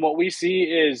do, and what we see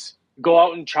is go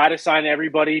out and try to sign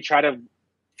everybody, try to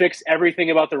fix everything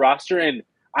about the roster. And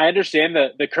I understand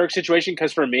the Kirk situation,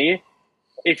 because for me,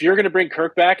 if you're going to bring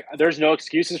Kirk back, there's no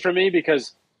excuses for me,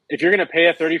 because if you're going to pay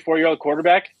a 34-year-old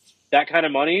quarterback that kind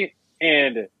of money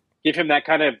and give him that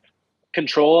kind of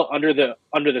control under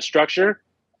the structure,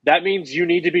 that means you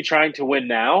need to be trying to win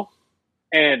now.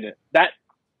 And that,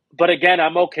 but again,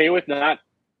 I'm okay with not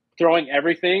throwing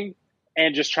everything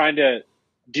and just trying to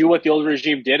do what the old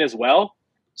regime did as well.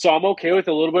 So I'm okay with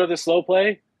a little bit of the slow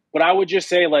play, but I would just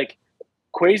say, like,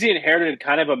 Kwesi inherited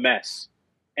kind of a mess.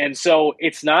 And so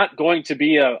it's not going to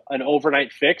be an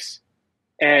overnight fix.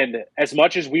 And as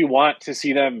much as we want to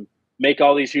see them make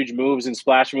all these huge moves and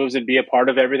splash moves and be a part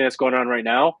of everything that's going on right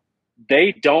now,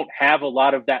 they don't have a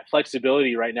lot of that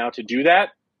flexibility right now to do that.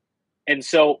 And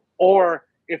so, or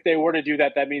if they were to do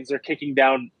that, that means they're kicking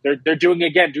down, they're doing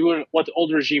what the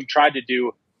old regime tried to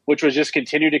do, which was just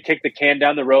continue to kick the can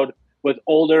down the road with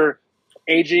older,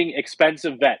 aging,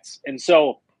 expensive vets. And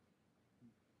so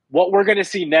what we're going to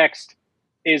see next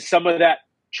is some of that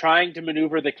trying to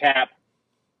maneuver the cap.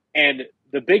 And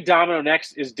the big domino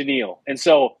next is Daniil. And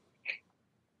so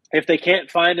if they can't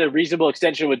find a reasonable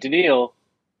extension with Daniil,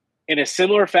 in a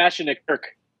similar fashion to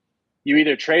Kirk, you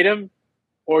either trade him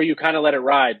or you kind of let it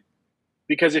ride.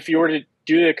 Because if you were to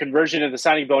do the conversion of the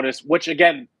signing bonus, which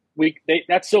again,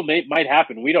 that still might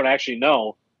happen. We don't actually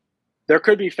know. There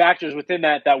could be factors within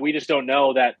that we just don't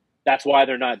know, that's why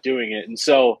they're not doing it. And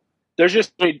so there's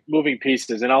just moving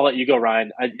pieces, and I'll let you go,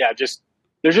 Ryan.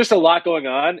 There's just a lot going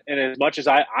on, and as much as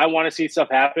I want to see stuff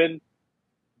happen,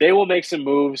 they will make some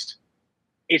moves.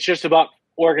 It's just about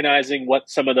organizing what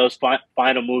some of those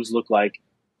final moves look like.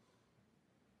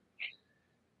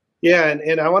 Yeah,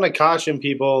 and I want to caution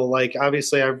people. Like,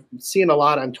 obviously, I've seen a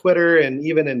lot on Twitter and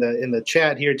even in the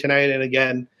chat here tonight. And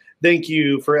again, thank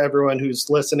you for everyone who's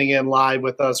listening in live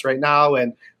with us right now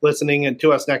and listening in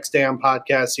to us next day on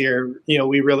podcast here. You know,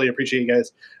 we really appreciate you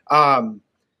guys.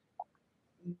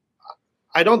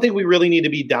 I don't think we really need to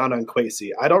be down on Kwesi.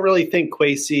 I don't really think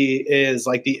Kwesi is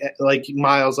like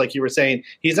Miles, like you were saying,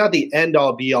 he's not the end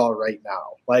all be all right now.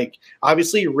 Like,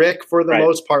 obviously Rick, for the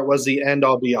most part, was the end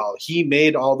all be all. He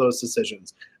made all those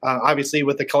decisions. Obviously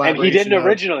with the collaboration. And he didn't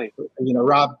originally.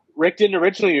 Rob. Rick didn't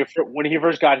originally when he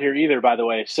first got here either, by the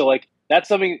way. So, like, that's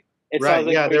something. Right.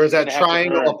 Yeah. There was that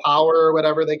triangle of power or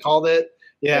whatever they called it.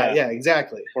 Yeah.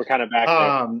 Exactly. We're kind of back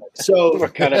there. So we're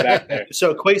kind of back there.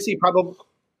 So Kwesi probably.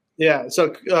 Yeah, so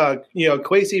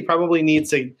Kwesi probably needs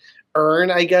to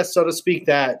earn, I guess, so to speak,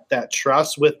 that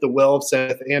trust with the Wilfs and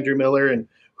with Andrew Miller and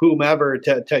whomever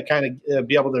to kind of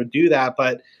be able to do that.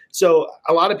 But so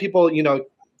a lot of people,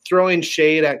 throwing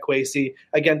shade at Kwesi.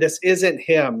 Again, this isn't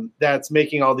him that's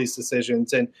making all these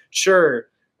decisions. And sure,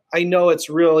 I know it's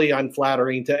really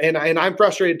unflattering and I'm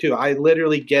frustrated too. I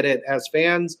literally get it. As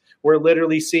fans, we're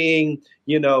literally seeing,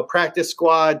 practice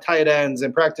squad tight ends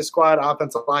and practice squad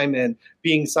offensive linemen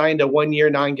being signed to 1-year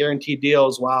non-guaranteed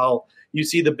deals while you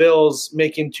see the Bills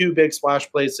making 2 big splash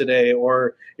plays today,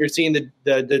 or you're seeing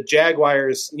the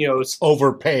Jaguars,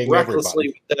 overpaying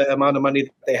recklessly with the amount of money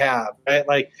that they have, right?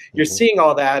 Like, you're seeing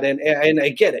all that, and I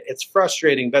get it. It's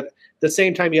frustrating, but at the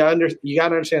same time, you got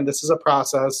to understand this is a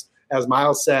process. As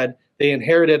Miles said, they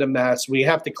inherited a mess. We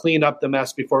have to clean up the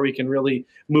mess before we can really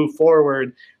move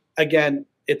forward. Again,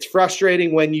 it's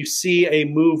frustrating when you see a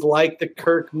move like the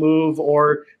Kirk move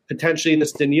or potentially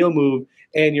this Daniil move,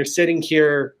 and you're sitting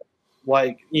here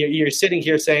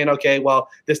saying, okay, well,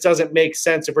 this doesn't make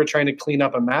sense if we're trying to clean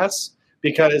up a mess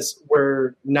because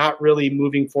we're not really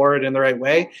moving forward in the right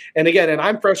way. And again,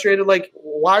 I'm frustrated, like,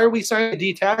 why are we signing a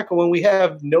D tackle when we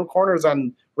have no corners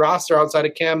on roster outside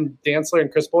of Cam Dantzler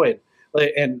and Chris Boyd,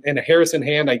 and Harrison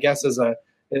Hand, I guess, is a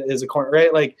corner,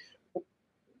 right? Like,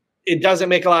 it doesn't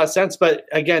make a lot of sense, but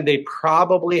again, they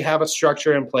probably have a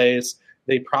structure in place.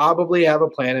 They probably have a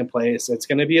plan in place. It's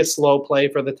going to be a slow play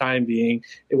for the time being.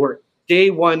 We're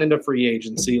day one into free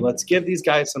agency. Let's give these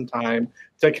guys some time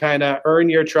to kind of earn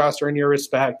your trust, earn your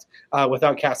respect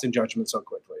without casting judgment so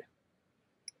quickly.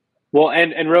 Well,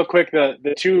 and real quick,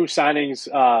 the 2 signings,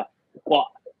 the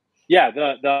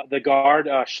guard,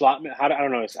 Schlottman, I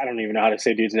don't even know how to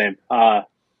say dude's name.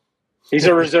 He's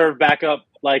a reserve backup.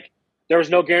 Like, there was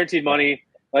no guaranteed money.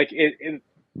 Like,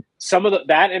 some of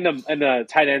that and the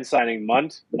tight end signing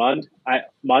Munt.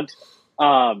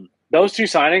 Those two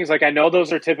signings, like I know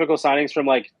those are typical signings from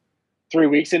like 3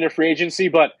 weeks into free agency,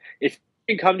 but if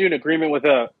you can come to an agreement with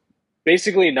a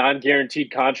basically a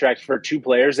non-guaranteed contract for two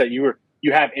players that you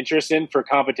have interest in for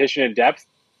competition and depth,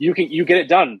 you get it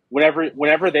done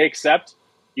whenever they accept.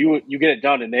 You get it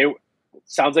done, and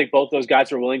sounds like both those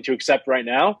guys are willing to accept right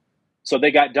now, so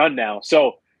they got done now.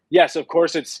 So yes, of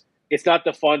course it's not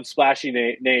the fun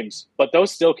splashy names, but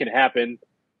those still can happen.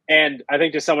 And I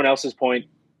think to someone else's point,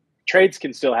 trades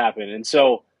can still happen. And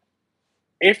so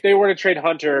if they were to trade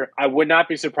Hunter, I would not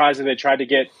be surprised if they tried to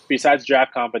get, besides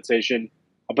draft compensation,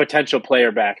 a potential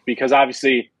player back, because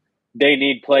obviously they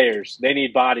need players, they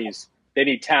need bodies, they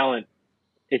need talent.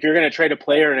 If you're going to trade a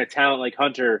player and a talent like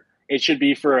Hunter, it should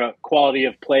be for a quality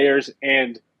of players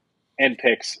and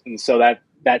picks. And so that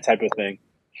type of thing.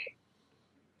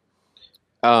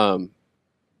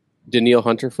 Danielle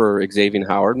Hunter for Xavier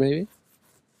Howard, maybe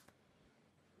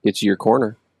get you your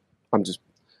corner. I'm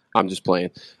just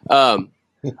playing.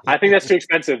 I think that's too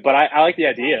expensive, but I like the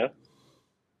idea.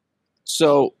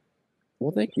 So,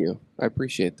 well, thank you. I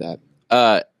appreciate that.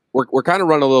 We're kind of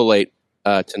running a little late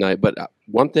tonight, but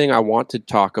one thing I want to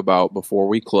talk about before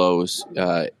we close,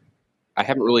 I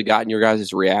haven't really gotten your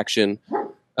guys' reaction.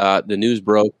 The news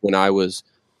broke when I was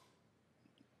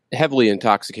heavily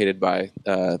intoxicated by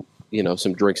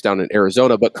some drinks down in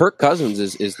Arizona, but Kirk Cousins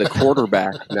is the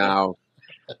quarterback now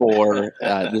for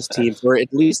this team for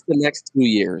at least the next 2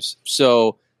 years.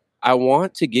 So I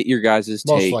want to get your guys'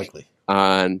 take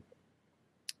on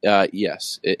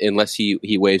yes, unless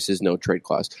he waives his no trade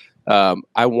clause.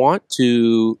 I want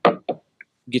to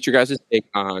get your guys' take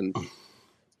on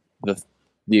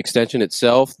the extension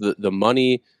itself, the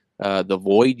money, the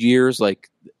void years. Like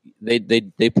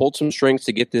they pulled some strings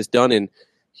to get this done, and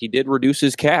he did reduce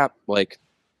his cap,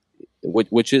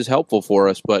 which is helpful for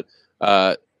us. But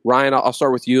Ryan, I'll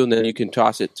start with you, and then you can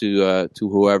toss it to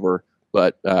whoever.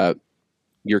 But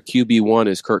your QB1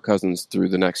 is Kirk Cousins through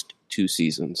the next 2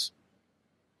 seasons.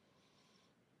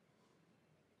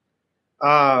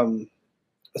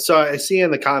 So I see in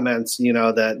the comments,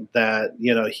 that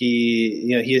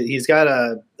he's got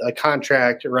a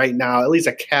contract right now, at least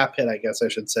a cap hit, I guess I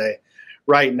should say,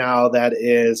 right now that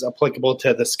is applicable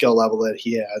to the skill level that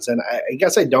he has. And I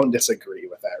guess I don't disagree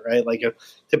with that, right? Like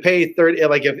to pay 30,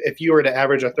 like if you were to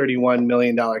average a $31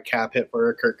 million cap hit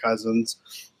for Kirk Cousins,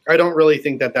 I don't really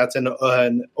think that that's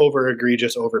an over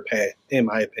egregious overpay, in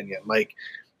my opinion. Like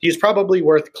he's probably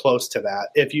worth close to that.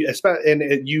 If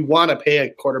you want to pay a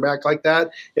quarterback like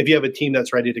that, if you have a team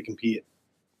that's ready to compete.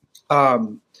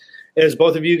 As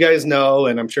both of you guys know,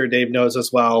 and I'm sure Dave knows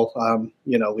as well,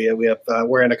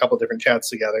 we're in a couple different chats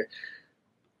together.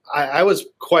 I was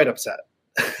quite upset.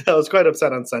 I was quite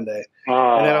upset on Sunday,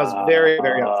 and then I was very,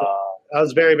 very upset. I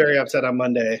was very, very upset on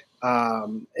Monday,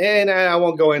 and I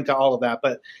won't go into all of that.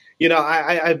 But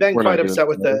I've been quite upset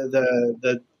with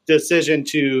the decision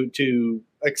to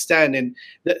extend, and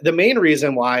the main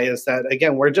reason why is that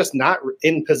again we're just not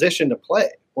in position to play.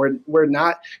 We're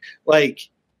not like.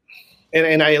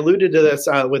 And I alluded to this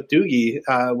with Doogie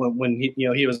when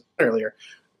he was earlier.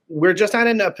 We're just not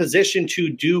in a position to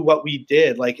do what we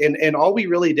did. And all we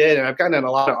really did, and I've gotten in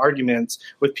a lot of arguments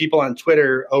with people on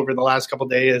Twitter over the last couple of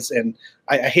days, and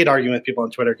I hate arguing with people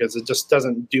on Twitter because it just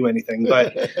doesn't do anything.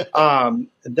 But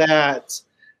that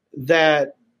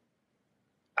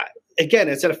again,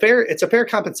 it's a fair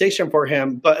compensation for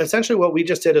him. But essentially, what we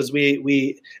just did is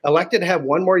we elected to have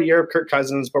one more year of Kirk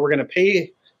Cousins, but we're going to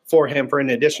pay for him for an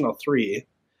additional 3.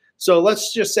 So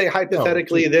let's just say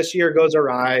hypothetically this year goes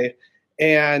awry,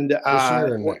 and we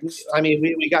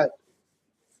got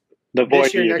the void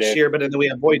this year, next year, but then we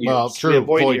have void years. Well, true, we have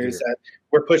void years that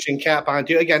we're pushing cap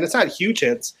onto. Again, it's not huge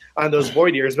hits on those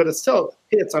void years, but it's still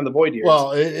hits on the void years.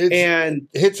 Well, it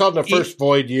hits on the first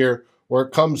void year where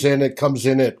it comes in at,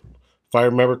 if I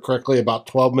remember correctly, about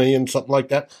 12 million, something like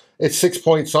that. It's 6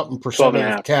 point something percent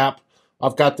of cap.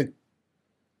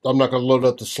 I'm not going to load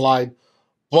up the slide,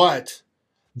 but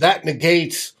that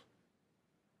negates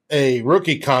a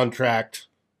rookie contract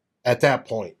at that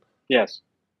point. Yes.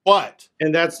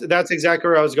 And that's exactly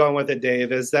where I was going with it,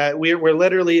 Dave, is that we're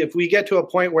literally, if we get to a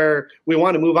point where we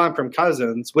want to move on from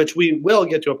Cousins, which we will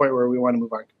get to a point where we want to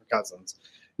move on from Cousins.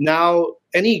 Now,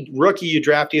 any rookie you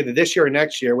draft either this year or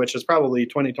next year, which is probably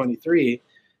 2023,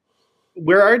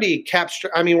 we're already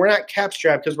we're not cap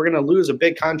strapped because we're going to lose a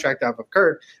big contract off of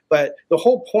Kirk. But the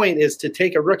whole point is to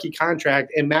take a rookie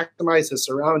contract and maximize his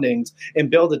surroundings and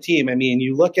build a team. I mean,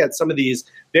 you look at some of these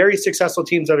very successful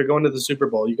teams that are going to the Super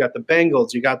Bowl. You got the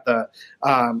Bengals. You got the,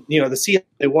 the Seahawks.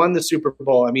 They won the Super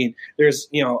Bowl. I mean, there's,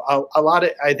 a lot of,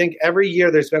 I think every year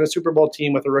there's been a Super Bowl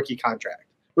team with a rookie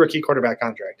quarterback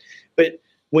contract. But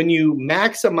when you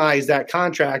maximize that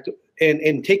contract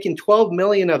and taking $12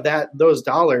 million of those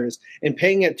dollars and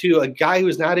paying it to a guy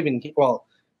who's not even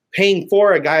paying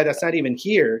for a guy that's not even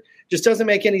here just doesn't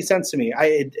make any sense to me.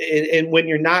 And when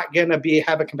you're not going to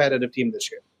have a competitive team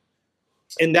this year,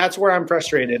 and that's where I'm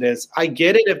frustrated. Is I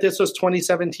get it if this was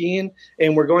 2017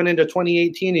 and we're going into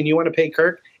 2018 and you want to pay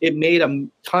Kirk, it made a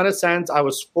ton of sense. I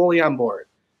was fully on board.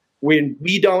 When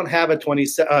we don't have a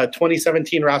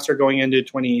 2017 roster going into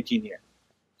 2018 year,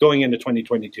 going into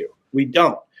 2022, we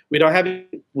don't. We don't have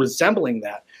it resembling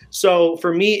that. So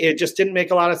for me, it just didn't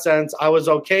make a lot of sense. I was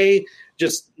okay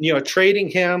just, trading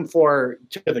him to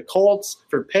the Colts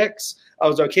for picks. I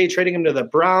was okay trading him to the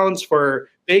Browns for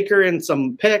Baker and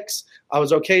some picks. I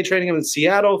was okay trading him in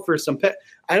Seattle for some picks.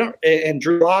 And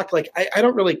Drew Lock, I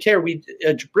don't really care.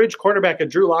 A bridge quarterback, a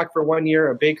Drew Lock for 1 year,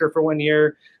 a Baker for 1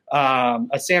 year,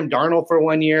 a Sam Darnold for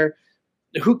 1 year.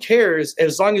 Who cares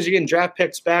as long as you're getting draft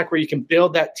picks back where you can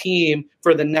build that team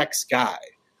for the next guy.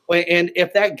 And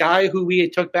if that guy who we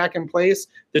took back in place,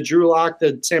 the Drew Lock,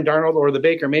 the Sam Darnold, or the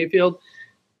Baker Mayfield,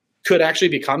 could actually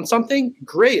become something,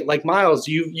 great. Like Miles,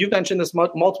 you mentioned this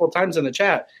multiple times in the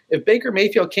chat. If Baker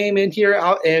Mayfield came in here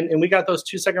and we got those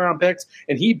 2 second-round picks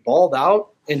and he balled out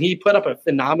and he put up a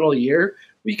phenomenal year,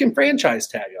 we can franchise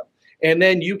tag him. And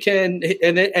then you can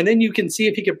see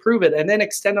if he can prove it and then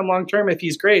extend him long term if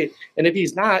he's great. And if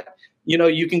he's not,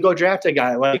 you can go draft a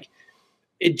guy.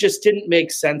 It just didn't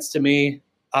make sense to me.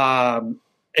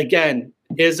 Again,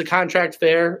 is the contract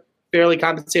fairly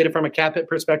compensated from a cap hit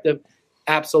perspective?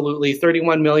 Absolutely.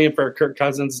 $31 million for Kirk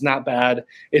Cousins is not bad.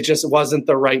 It just wasn't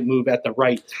the right move at the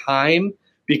right time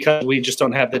because we just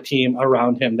don't have the team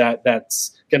around him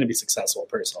that's going to be successful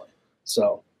personally.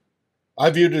 So I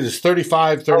viewed it as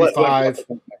 35,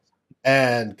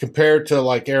 and compared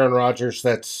to Aaron Rodgers,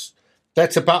 that's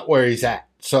about where he's at.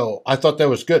 So I thought that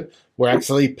was good. We're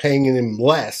actually paying him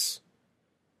less,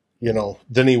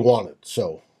 than he wanted.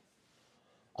 So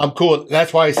I'm cool.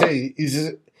 That's why I say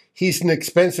he's an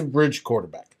expensive bridge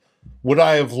quarterback. Would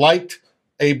I have liked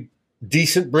a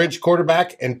decent bridge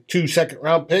quarterback and 2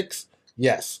 second-round picks?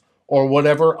 Yes. Or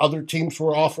whatever other teams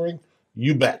were offering?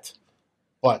 You bet.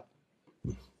 But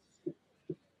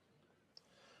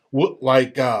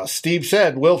like Steve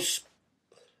said,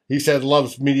 he said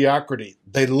loves mediocrity.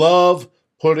 They love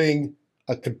putting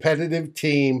a competitive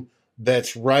team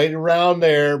that's right around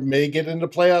there, may get into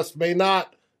playoffs, may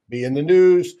not, be in the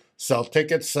news, sell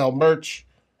tickets, sell merch.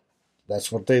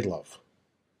 That's what they love.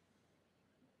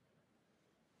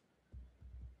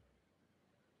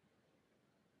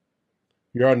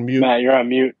 You're on mute. Matt, you're on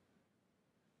mute.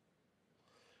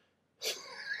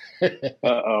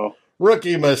 Uh-oh.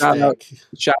 Rookie mistake.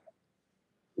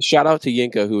 Shout out to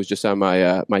Yinka, who was just on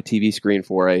my my TV screen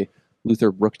for a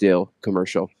Luther Brookdale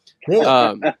commercial. Really?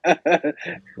 The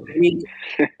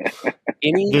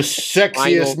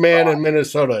sexiest man in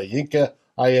Minnesota, Yinka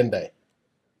Allende.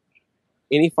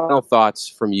 Any final thoughts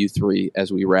from you three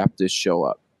as we wrap this show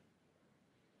up?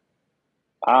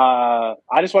 I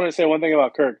just wanted to say one thing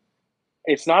about Kirk.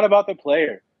 It's not about the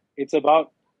player. It's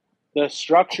about the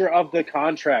structure of the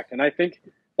contract. And I think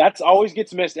that's always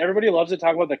gets missed. Everybody loves to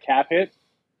talk about the cap hit.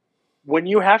 When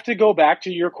you have to go back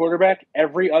to your quarterback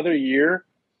every other year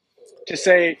to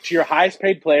say to your highest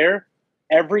paid player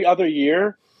every other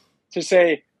year to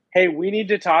say, hey, we need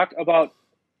to talk about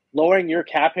lowering your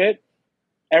cap hit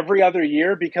every other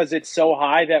year because it's so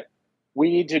high that we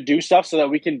need to do stuff so that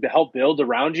we can help build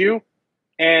around you.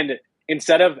 And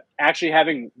instead of actually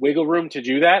having wiggle room to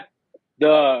do that,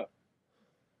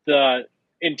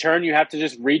 in turn, you have to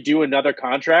just redo another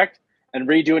contract and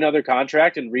redo another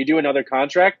contract and redo another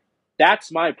contract.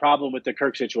 That's my problem with the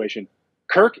Kirk situation.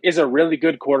 Kirk is a really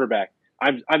good quarterback.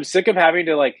 I'm sick of having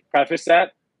to preface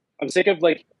that. I'm sick of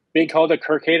being called a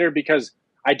Kirk hater because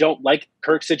I don't like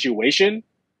Kirk's situation.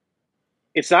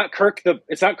 It's not Kirk the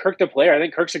player. I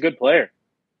think Kirk's a good player.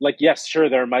 Yes, sure,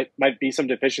 there might be some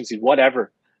deficiencies,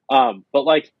 whatever. But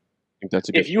I think that's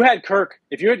if you had Kirk,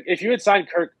 if you had signed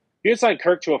Kirk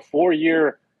to a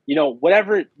 4-year,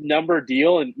 whatever number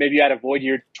deal, and maybe you had a void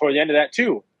year toward the end of that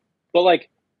too.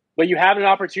 But you have an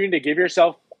opportunity to give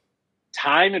yourself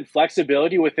time and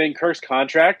flexibility within Kirk's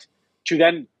contract to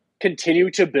then continue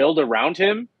to build around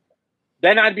him.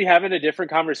 Then I'd be having a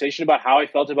different conversation about how I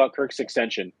felt about Kirk's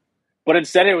extension. But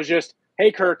instead, it was just,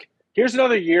 hey, Kirk, here's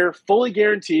another year, fully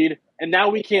guaranteed, and now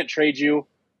we can't trade you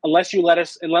unless you let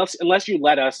us.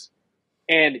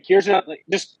 And here's another,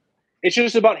 it's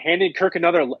just about handing Kirk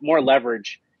another more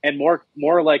leverage and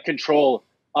more like control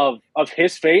of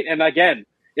his fate. And again,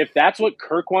 if that's what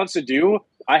Kirk wants to do,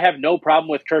 I have no problem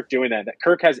with Kirk doing that. That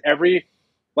Kirk has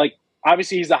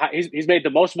obviously he's made the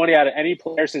most money out of any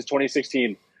player since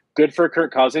 2016. Good for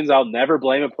Kirk Cousins. I'll never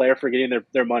blame a player for getting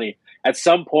their money. At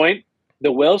some point, the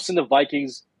Wilfs and the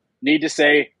Vikings need to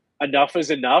say enough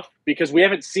is enough, because we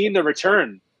haven't seen the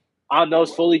return on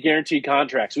those fully guaranteed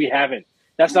contracts. We haven't.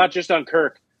 That's not just on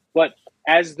Kirk, but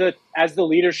as the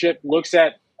leadership looks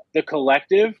at the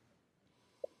collective,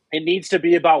 it needs to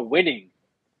be about winning.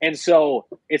 And so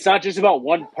it's not just about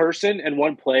one person and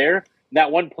one player.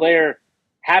 That one player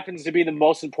happens to be the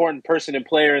most important person and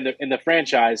player in the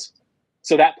franchise.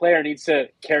 So that player needs to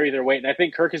carry their weight. And I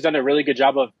think Kirk has done a really good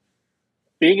job of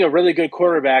being a really good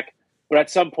quarterback, but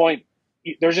at some point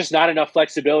there's just not enough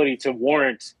flexibility to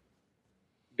warrant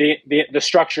the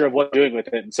structure of what they're doing with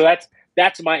it. And so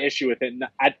that's my issue with it. And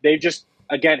they've just,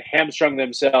 again, hamstrung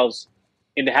themselves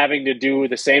into having to do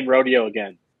the same rodeo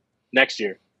again next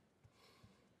year.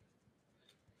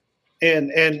 And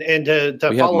to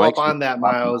follow up on that,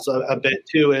 Miles, a bit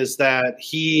too, is that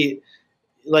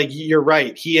you're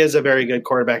right. He is a very good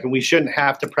quarterback, and we shouldn't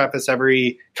have to preface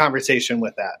every conversation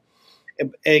with that.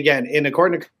 And again,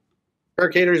 according to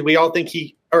Kirk haters, we all think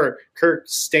Kirk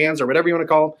stands, or whatever you want to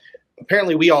call him.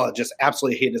 Apparently, we all just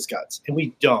absolutely hate his guts, and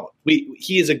we don't.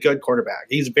 He is a good quarterback.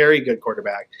 He's a very good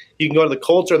quarterback. You can go to the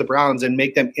Colts or the Browns and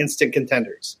make them instant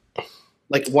contenders.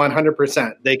 Like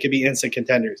 100%, they could be instant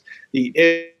contenders.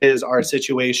 It is our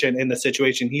situation, and the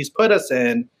situation he's put us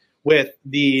in with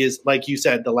these, like you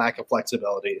said, the lack of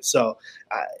flexibility. So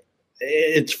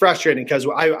it's frustrating because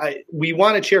we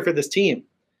want to cheer for this team,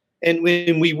 and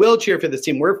we will cheer for this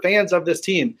team. We're fans of this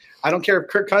team. I don't care if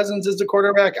Kirk Cousins is the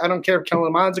quarterback. I don't care if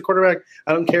Kellen Mond's the quarterback.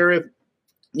 I don't care if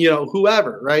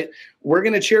whoever, right? We're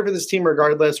going to cheer for this team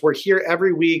regardless. We're here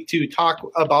every week to talk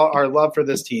about our love for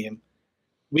this team.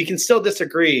 We can still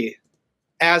disagree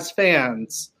as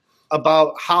fans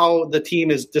about how the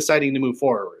team is deciding to move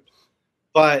forward.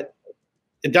 But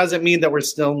it doesn't mean that we're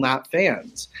still not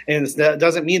fans. And it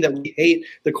doesn't mean that we hate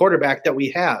the quarterback that we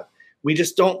have. We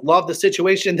just don't love the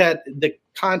situation that the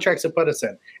contracts have put us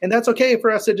in. And that's okay for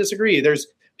us to disagree. There's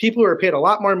people who are paid a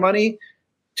lot more money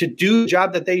to do the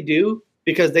job that they do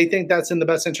because they think that's in the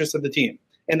best interest of the team.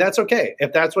 And that's okay.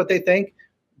 If that's what they think,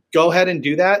 go ahead and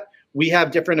do that. We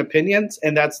have different opinions,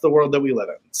 and that's the world that we live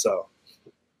in. So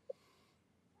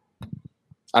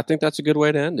I think that's a good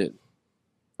way to end it.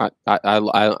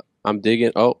 I'm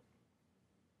digging. Oh,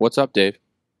 what's up, Dave?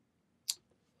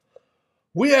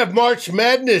 We have March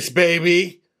Madness,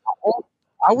 baby.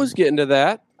 I was getting to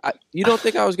that. You don't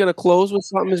think I was going to close with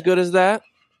something as good as that?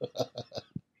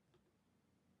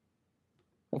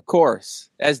 Of course.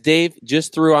 As Dave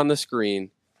just threw on the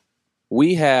screen,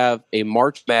 we have a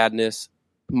March Madness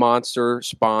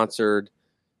Monster-sponsored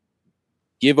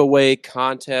giveaway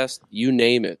contest, you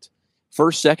name it.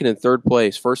 First, second, and third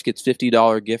place. First gets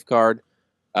 $50 gift card.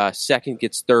 Second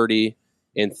gets $30,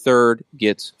 and third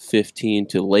gets $15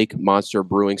 to Lake Monster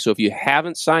Brewing. So if you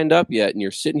haven't signed up yet and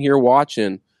you're sitting here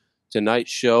watching tonight's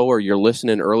show or you're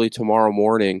listening early tomorrow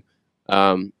morning,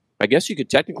 I guess you could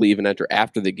technically even enter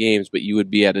after the games, but you would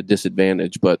be at a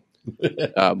disadvantage. But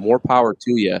more power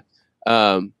to you.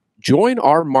 Join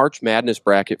our March Madness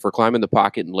bracket for Climbing the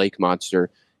Pocket and Lake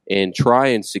Monster and try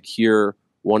and secure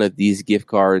one of these gift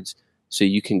cards so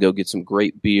you can go get some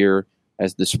great beer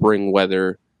as the spring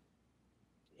weather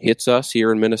hits us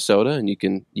here in Minnesota, and you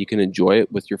can enjoy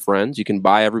it with your friends. You can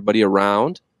buy everybody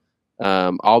around.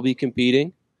 I'll be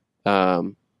competing.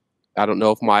 I don't know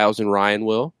if Miles and Ryan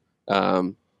will,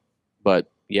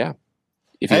 but yeah,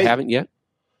 if you haven't yet,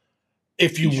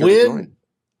 if you win.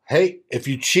 Hey, if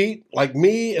you cheat like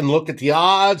me and look at the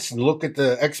odds and look at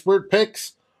the expert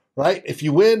picks, right? If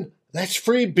you win, that's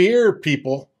free beer,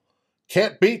 people.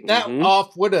 Can't beat that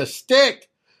off with a stick.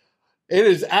 It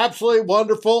is absolutely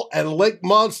wonderful, and Lake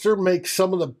Monster makes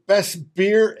some of the best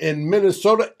beer in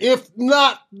Minnesota, if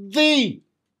not the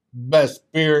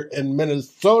best beer in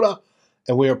Minnesota,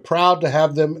 and we are proud to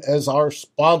have them as our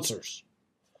sponsors.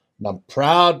 And I'm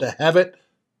proud to have it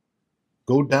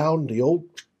go down the old...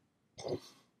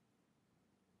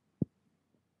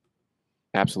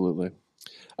 Absolutely.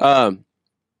 For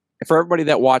everybody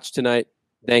that watched tonight,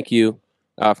 thank you.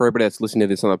 For everybody that's listening to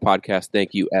this on the podcast,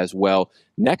 thank you as well.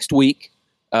 Next week,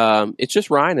 it's just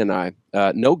Ryan and I.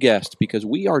 No guest, because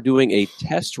we are doing a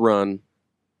test run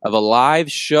of a live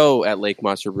show at Lake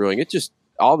Monster Brewing. It just,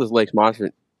 all this Lake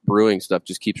Monster Brewing stuff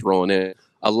just keeps rolling in.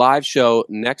 a live show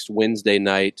next Wednesday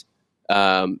night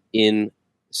in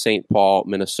St. Paul,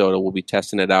 Minnesota. We'll be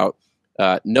testing it out.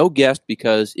 No guest,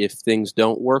 because if things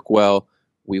don't work well,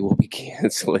 we will be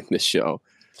canceling the show.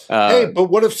 Hey, but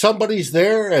what if somebody's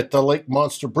there at the Lake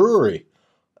Monster Brewery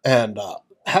and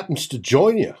happens to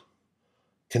join you?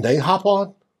 Can they hop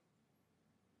on?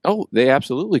 Oh, they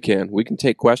absolutely can. We can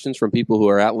take questions from people who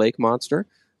are at Lake Monster,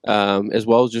 as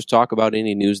well as just talk about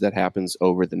any news that happens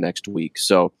over the next week.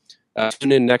 So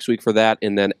tune in next week for that.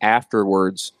 And then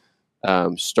afterwards,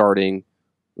 starting,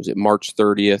 was it March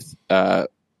 30th,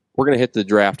 we're going to hit the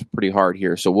draft pretty hard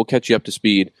here. So we'll catch you up to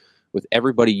speed with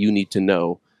everybody you need to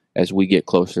know as we get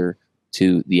closer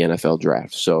to the NFL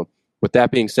draft. So with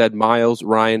that being said, Miles,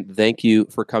 Ryan, thank you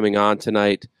for coming on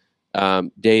tonight.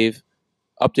 Dave,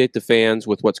 update the fans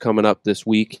with what's coming up this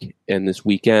week and this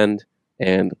weekend,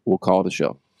 and we'll call the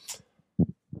show.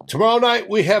 Tomorrow night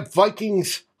we have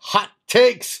Vikings Hot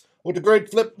Takes with the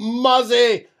great Flip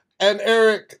Muzzy and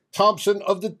Eric Thompson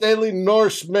of the Daily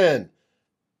Norseman.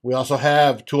 We also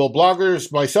have two old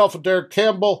bloggers, myself and Derek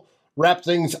Campbell, wrap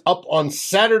things up on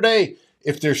Saturday.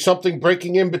 If there's something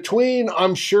breaking in between,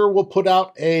 I'm sure we'll put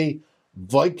out a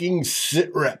Vikings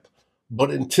sit rep. But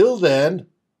until then,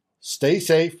 stay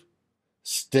safe,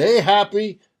 stay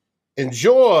happy,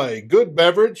 enjoy good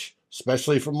beverage,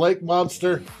 especially from Lake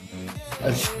Monster,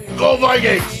 and go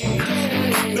Vikings!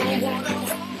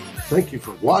 Thank you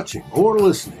for watching or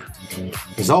listening.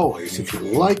 As always, if you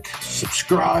like,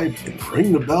 subscribe, and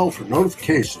ring the bell for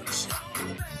notifications.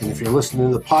 And if you're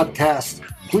listening to the podcast,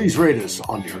 please rate us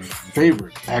on your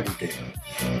favorite aggregator.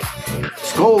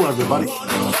 Skål, everybody.